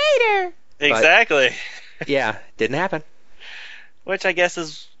 "You're a traitor." Exactly. But, yeah, didn't happen. Which I guess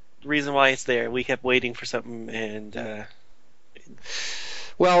is the reason why it's there. We kept waiting for something, and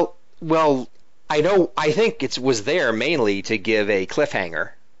Well, I think it was there mainly to give a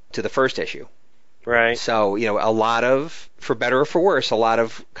cliffhanger to the first issue. Right. So, a lot of, for better or for worse, a lot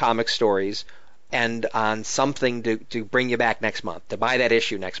of comic stories end on something to bring you back next month, to buy that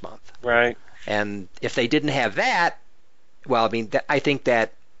issue next month. Right. And if they didn't have that, well, I mean, I think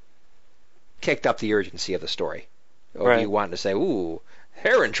that kicked up the urgency of the story. Or you wanted to say, ooh,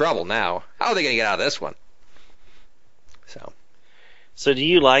 they're in trouble now. How are they going to get out of this one? So do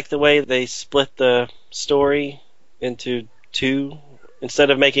you like the way they split the story into two instead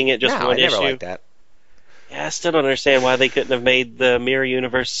of making it just one issue? No, I never liked that. Yeah, I still don't understand why they couldn't have made the Mirror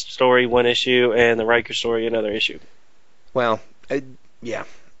Universe story one issue and the Riker story another issue. Well, yeah.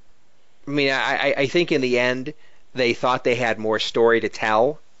 I mean, I think in the end they thought they had more story to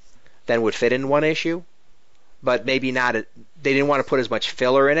tell than would fit in one issue, but maybe not. They didn't want to put as much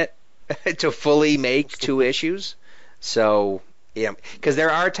filler in it to fully make two issues. So, yeah, because there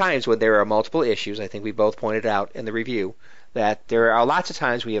are times when there are multiple issues. I think we both pointed out in the review that there are lots of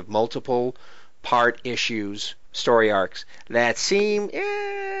times we have multiple part issues, story arcs that seem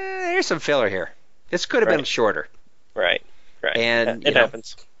there's some filler here. This could have been shorter. Right. And it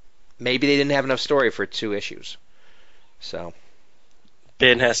happens. Maybe they didn't have enough story for two issues. So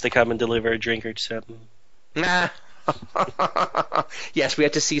Ben has to come and deliver a drink or something. Yes, we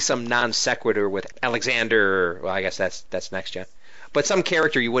have to see some non sequitur with Alexander. Well, I guess that's next gen. But some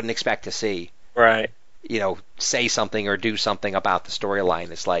character you wouldn't expect to see. Right. Say something or do something about the storyline.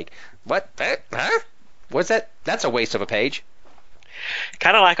 It's like, what? Huh? What's that? That's a waste of a page.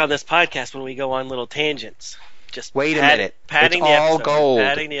 Kind of like on this podcast when we go on little tangents. Just wait a minute. Padding it's the all episode. gold.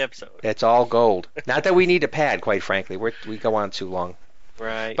 Padding the episode. It's all gold. Not that we need to pad, quite frankly. We go on too long.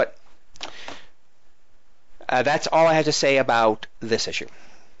 Right. But that's all I have to say about this issue,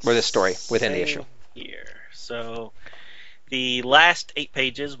 or this story within the issue. Here. So the last 8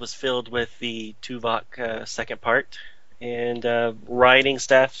 pages was filled with the Tuvok second part. And writing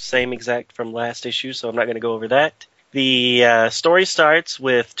stuff, same exact from last issue, so I'm not going to go over that. The story starts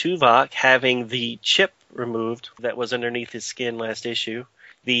with Tuvok having the chip removed that was underneath his skin last issue.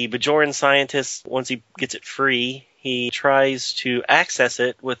 The Bajoran scientist, once he gets it free, he tries to access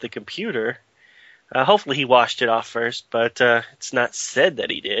it with the computer. Hopefully he washed it off first, but it's not said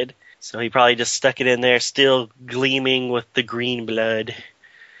that he did. So he probably just stuck it in there, still gleaming with the green blood.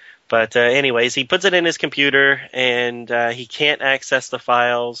 But anyways, he puts it in his computer, and he can't access the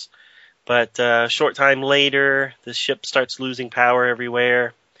files. But a short time later, the ship starts losing power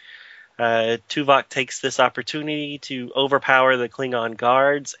everywhere. Tuvok takes this opportunity to overpower the Klingon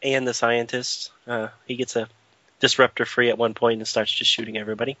guards and the scientists. He gets a disruptor free at one point and starts just shooting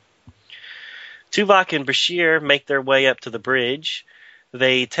everybody. Tuvok and Bashir make their way up to the bridge.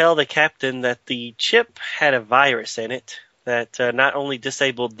 They tell the captain that the chip had a virus in it that not only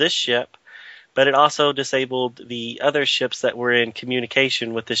disabled this ship, but it also disabled the other ships that were in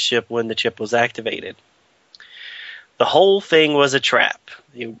communication with the ship when the chip was activated. The whole thing was a trap.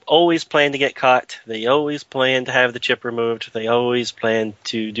 They always planned to get caught. They always planned to have the chip removed. They always planned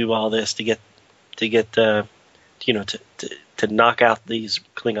to do all this to knock out these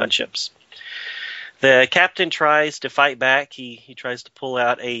Klingon ships. The captain tries to fight back. He tries to pull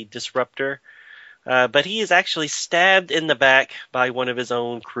out a disruptor, but he is actually stabbed in the back by one of his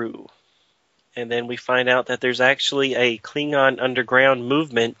own crew. And then we find out that there's actually a Klingon underground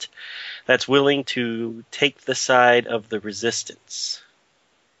movement that's willing to take the side of the Resistance.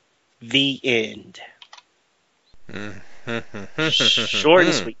 The end. Short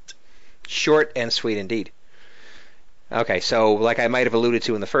and sweet. Short and sweet indeed. Okay, so like I might have alluded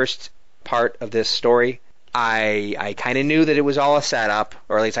to in the first part of this story, I kind of knew that it was all a setup,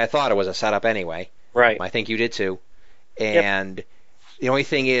 or at least I thought it was a setup anyway. Right. I think you did too. And the only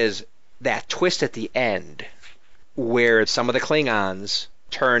thing is that twist at the end where some of the Klingons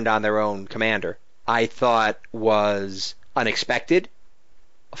turned on their own commander, I thought was unexpected,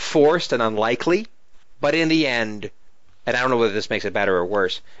 forced, and unlikely. But in the end, and I don't know whether this makes it better or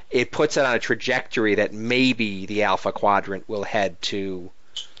worse, it puts it on a trajectory that maybe the Alpha Quadrant will head to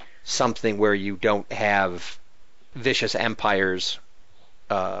something where you don't have vicious empires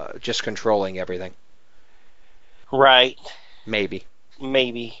just controlling everything. Right. Maybe.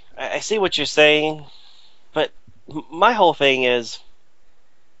 I see what you're saying, but my whole thing is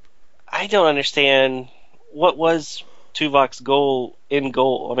I don't understand what was Tuvok's goal.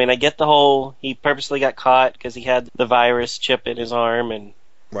 I mean, I get the whole he purposely got caught because he had the virus chip in his arm, and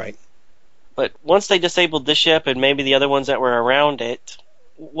right. But once they disabled the ship and maybe the other ones that were around it,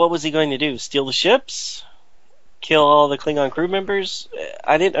 what was he going to do? Steal the ships? Kill all the Klingon crew members?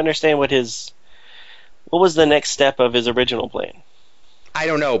 I didn't understand what was the next step of his original plan. I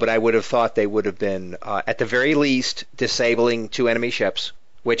don't know, but I would have thought they would have been, at the very least, disabling 2 enemy ships,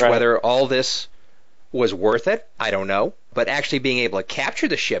 which whether all this was worth it, I don't know. But actually being able to capture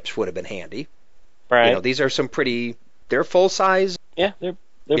the ships would have been handy. Right. These are some they're full-size, they're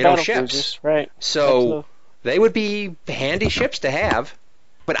battle ships. cruisers. Right. So they would be handy ships to have.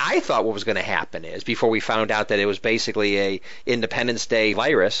 But I thought what was going to happen is, before we found out that it was basically a Independence Day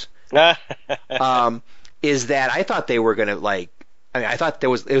virus, is that I thought they were going to, I thought it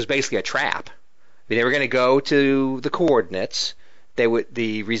was basically a trap. They were going to go to the coordinates.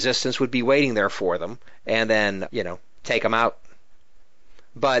 The Resistance would be waiting there for them, and then take them out.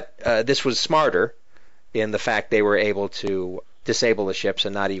 But this was smarter in the fact they were able to disable the ships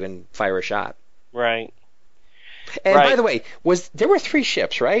and not even fire a shot. Right. And by the way, there were 3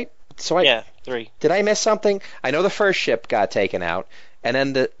 ships, right? So 3. Did I miss something? I know the first ship got taken out, and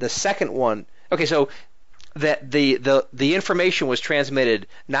then the second one. Okay, so that the information was transmitted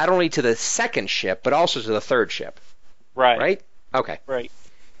not only to the second ship but also to the third ship. Right. Right? Okay. Right.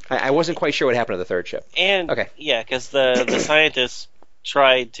 I wasn't quite sure what happened to the third ship. And because the scientists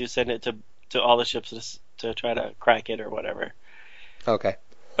tried to send it to all the ships to try to crack it or whatever. Okay.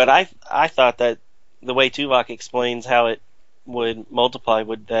 But I thought that the way Tuvok explains how it would multiply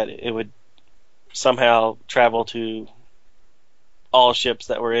that it would somehow travel to all ships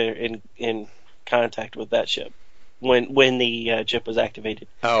that were in contact with that ship when the chip was activated.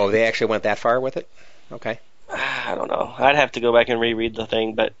 Oh, they actually went that far with it? Okay. I don't know. I'd have to go back and reread the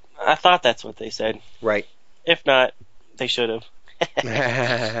thing, but I thought that's what they said. Right. If not, they should have.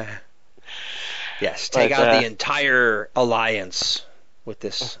 Yes, take out the entire alliance with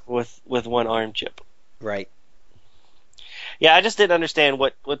this. With one arm chip. Right. Yeah, I just didn't understand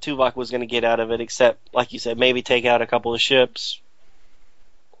what Tuvok was going to get out of it, except, like you said, maybe take out a couple of ships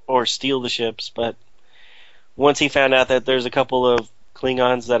or steal the ships. But once he found out that there's a couple of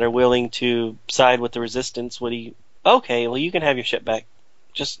Klingons that are willing to side with the Resistance, okay, well, you can have your ship back.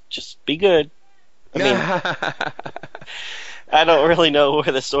 Just be good. I mean, I don't really know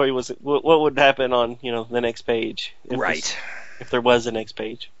where the story was. What would happen on the next page? If there was a next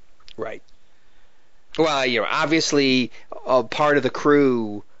page. Right. Well, obviously part of the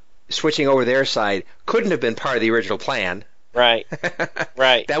crew switching over their side couldn't have been part of the original plan. Right.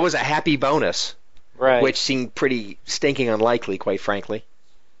 Right. That was a happy bonus. Right. Which seemed pretty stinking unlikely, quite frankly.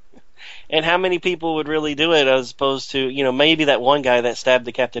 And how many people would really do it as opposed to, maybe that one guy that stabbed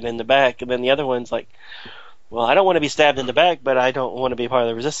the captain in the back, and then the other one's like, well, I don't want to be stabbed in the back, but I don't want to be part of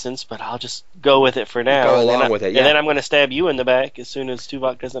the Resistance, but I'll just go with it for now. Go along with it, yeah. And then I'm going to stab you in the back as soon as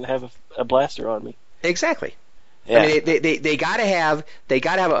Tuvok doesn't have a blaster on me. Exactly. Yeah. I mean, they got to have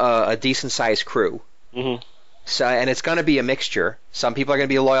a decent sized crew. Mm-hmm. So, and it's going to be a mixture. Some people are going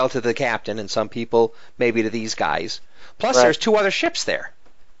to be loyal to the captain, and some people maybe to these guys. Plus, there's 2 other ships there.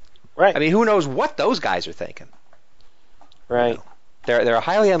 Right. I mean, who knows what those guys are thinking? Right. They're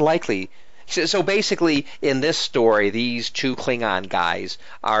highly unlikely. So basically, in this story, these two Klingon guys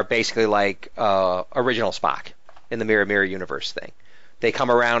are basically like original Spock in the Mirror Mirror universe thing. They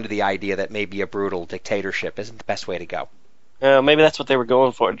come around to the idea that maybe a brutal dictatorship isn't the best way to go. Maybe that's what they were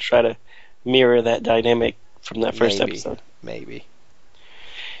going for, to try to mirror that dynamic from that first episode. Maybe.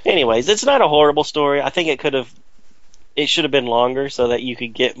 Anyways, it's not a horrible story. I think it should have been longer so that you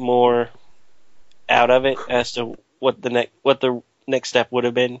could get more out of it as to what the next step would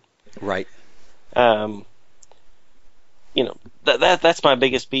have been. Right. That's my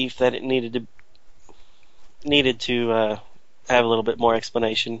biggest beef, that it needed to have a little bit more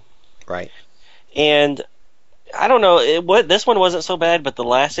explanation. Right. And I don't know, this one wasn't so bad, but the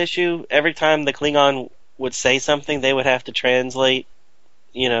last issue, every time the Klingon would say something, they would have to translate,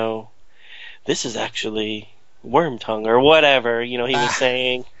 this is actually worm tongue or whatever, he was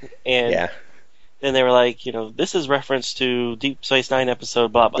saying. And then they were like, this is reference to Deep Space Nine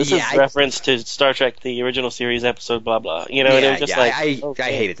episode blah blah. This is reference to Star Trek the original series episode blah blah. And it was just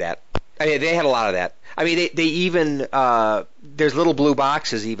I hated that. I mean, they had a lot of that. I mean, they even there's little blue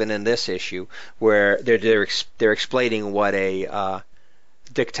boxes even in this issue where they're explaining what a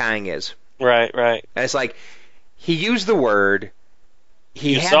Dick Tang is. Right. And it's like he used the word.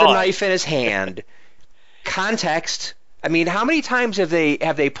 He had the knife in his hand. Context. I mean, how many times have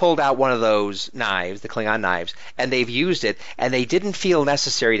they pulled out one of those knives, the Klingon knives, and they've used it, and they didn't feel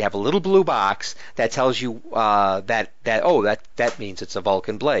necessary to have a little blue box that tells you that means it's a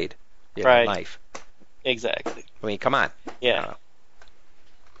Vulcan blade, knife. Exactly. I mean, come on. Yeah.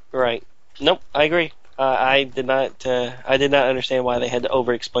 Right. Nope. I agree. I did not understand why they had to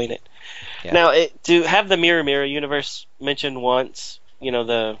over-explain it. Yeah. Now, to have the Mirror Mirror universe mentioned once,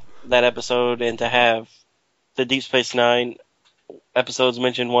 that episode, and to have the Deep Space Nine episodes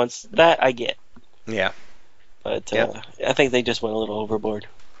mentioned once, that I get. Yeah. But I think they just went a little overboard.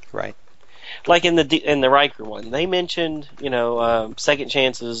 Right. Like in the Riker one, they mentioned second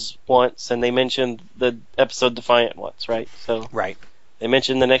chances once, and they mentioned the episode Defiant once, right? So right. They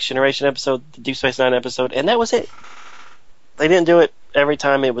mentioned the Next Generation episode, the Deep Space Nine episode, and that was it. They didn't do it every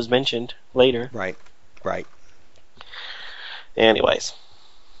time it was mentioned later. Right. Anyways,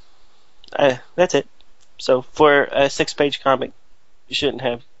 that's it. So for a 6-page comic, you shouldn't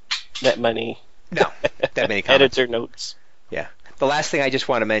have that many. No, that many comments. Editor notes. Yeah. The last thing I just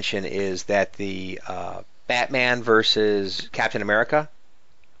want to mention is that the Batman versus Captain America.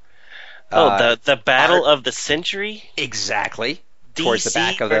 The battle of the century. Exactly. DC towards the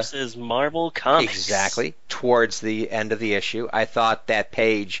back of versus Marvel Comics. Exactly. Towards the end of the issue, I thought that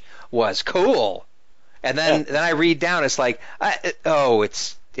page was cool, and then I read down. It's like,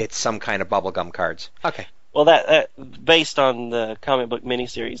 it's some kind of bubblegum cards. Okay. Well, that based on the comic book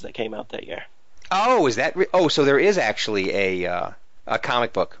miniseries that came out that year. Oh, is that? So there is actually a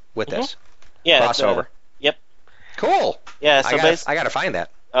comic book with this. Yeah. Crossover. Yep. Cool. Yeah. So I got to find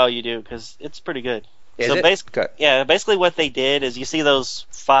that. Oh, you do, because it's pretty good. Is it? Good. Yeah. Basically, what they did is you see those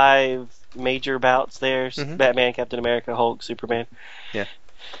 5 major bouts there: Batman, Captain America, Hulk, Superman. Yeah.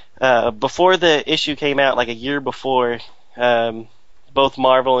 Before the issue came out, like a year before, both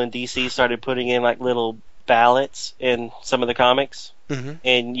Marvel and DC started putting in like little ballots in some of the comics,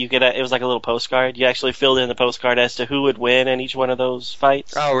 and you could it was like a little postcard. You actually filled in the postcard as to who would win in each one of those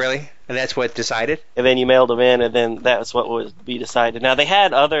fights. Oh, really? And that's what decided? And then you mailed them in, and then that's what would be decided. Now, they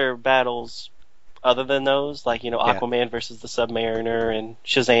had other battles other than those, like, Aquaman versus the Submariner and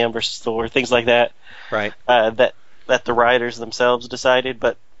Shazam versus Thor, things like that. Right. That the writers themselves decided,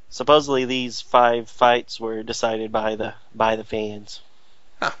 but supposedly these 5 fights were decided by the fans.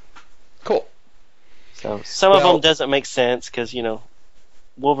 Huh. Cool. So some of them doesn't make sense because,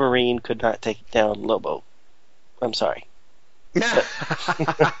 Wolverine could not take down Lobo. I'm sorry. And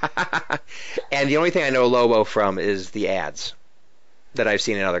the only thing I know Lobo from is the ads that I've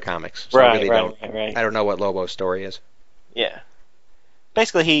seen in other comics. So right, I really right. I don't know what Lobo's story is. Yeah.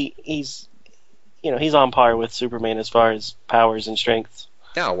 Basically, he's on par with Superman as far as powers and strengths.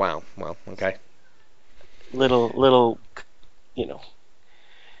 Oh, wow. Well, okay. Little,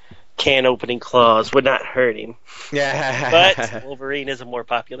 can opening claws would not hurt him. Yeah. But Wolverine is a more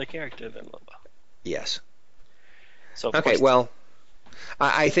popular character than Lobo. Yes. So okay, well,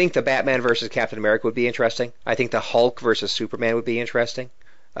 I think the Batman versus Captain America would be interesting. I think the Hulk versus Superman would be interesting.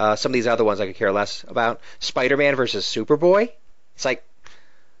 Some of these other ones I could care less about. Spider-Man versus Superboy? It's like,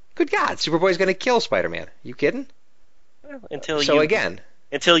 good God, Superboy's going to kill Spider-Man. You kidding? Well, until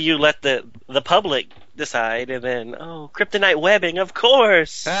you let the public decide, and then kryptonite webbing, of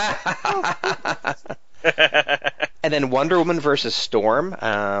course. And then Wonder Woman versus Storm.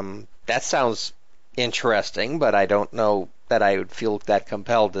 That sounds interesting, but I don't know that I would feel that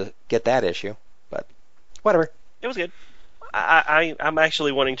compelled to get that issue. But whatever. It was good. I'm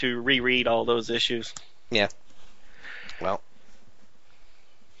actually wanting to reread all those issues. Yeah. Well.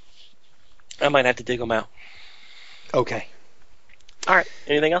 I might have to dig them out. Okay. All right.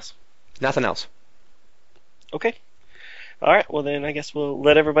 Anything else? Nothing else. Okay. All right. Well, then I guess we'll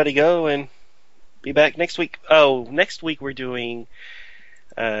let everybody go and be back next week. Oh, next week we're doing.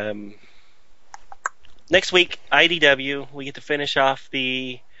 Next week, IDW. We get to finish off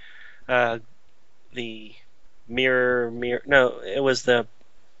the mirror. No, it was the.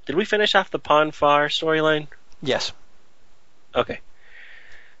 Did we finish off the Ponfar storyline? Yes. Okay.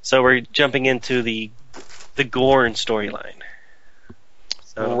 So we're jumping into the Gorn storyline.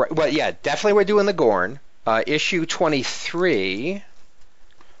 So. Right, well, yeah, definitely we're doing the Gorn. Issue 23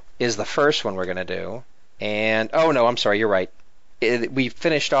 is the first one we're going to do. And, oh no, I'm sorry, you're right. We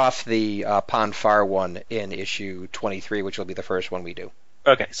finished off the Ponfar one in issue 23, which will be the first one we do.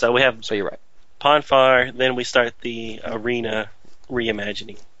 Okay, so we have So you're right. Ponfar, then we start the Arena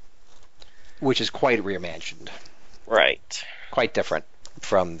reimagining. Which is quite reimagined. Right. Quite different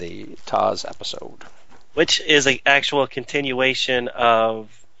from the Taz episode. Which is an actual continuation of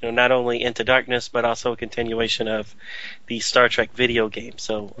not only Into Darkness, but also a continuation of the Star Trek video game.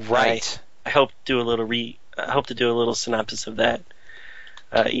 So right. I hope to do a little synopsis of that.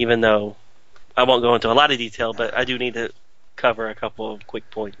 Even though I won't go into a lot of detail, but I do need to cover a couple of quick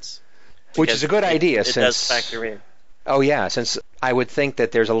points. Which is a good idea, it does factor in. Oh yeah, since I would think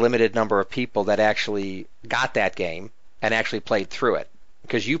that there's a limited number of people that actually got that game and actually played through it.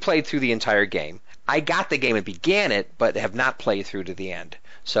 Because you played through the entire game. I got the game and began it, but have not played through to the end.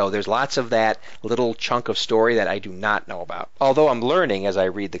 So there's lots of that little chunk of story that I do not know about. Although I'm learning as I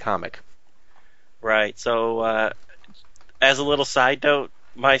read the comic. Right. So as a little side note,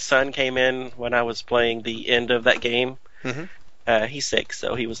 my son came in when I was playing the end of that game. Mm-hmm. He's 6,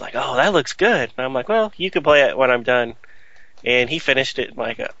 so he was like, "Oh, that looks good." And I'm like, "Well, you can play it when I'm done." And he finished it in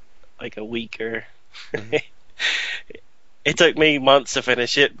like a week or. Mm-hmm. It took me months to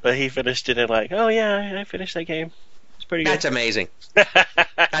finish it, but he finished it in like, "Oh yeah, I finished that game. It's pretty good." That's amazing.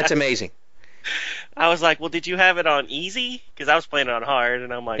 That's amazing. I was like, "Well, did you have it on easy?" Because I was playing it on hard,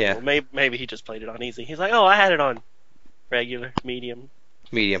 and I'm like, yeah. "Well, maybe he just played it on easy." He's like, "Oh, I had it on regular, medium."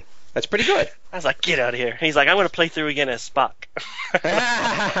 Medium. That's pretty good. I was like, "Get out of here." He's like, "I'm going to play through again as Spock."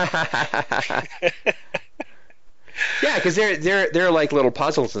 Yeah, because they're like little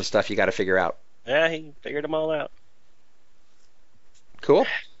puzzles and stuff you got to figure out. Yeah, he figured them all out. Cool.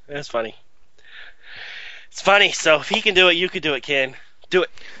 It's funny. It's funny. So if he can do it, you could do it, Ken. Do it.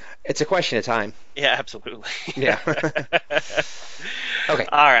 It's a question of time. Yeah, absolutely. Yeah. Okay.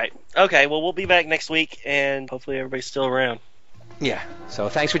 All right. Okay, well, we'll be back next week, and hopefully everybody's still around. Yeah. So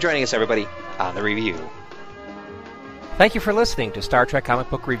thanks for joining us, everybody, on the review. Thank you for listening to Star Trek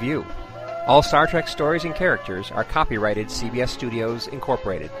Comic Book Review. All Star Trek stories and characters are copyrighted CBS Studios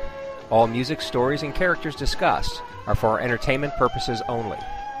Incorporated. All music, stories, and characters discussed are for entertainment purposes only.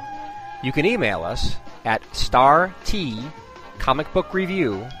 You can email us at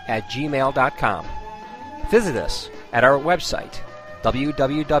startcomicbookreview@gmail.com. Visit us at our website,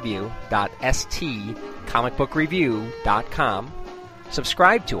 www.stcomicbookreview.com.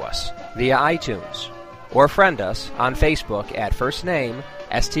 Subscribe to us via iTunes, or friend us on Facebook at first name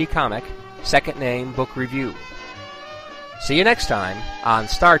ST Comic, second name Book Review. See you next time on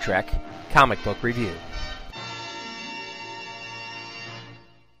Star Trek Comic Book Review.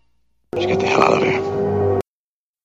 Let's get the hell out of here.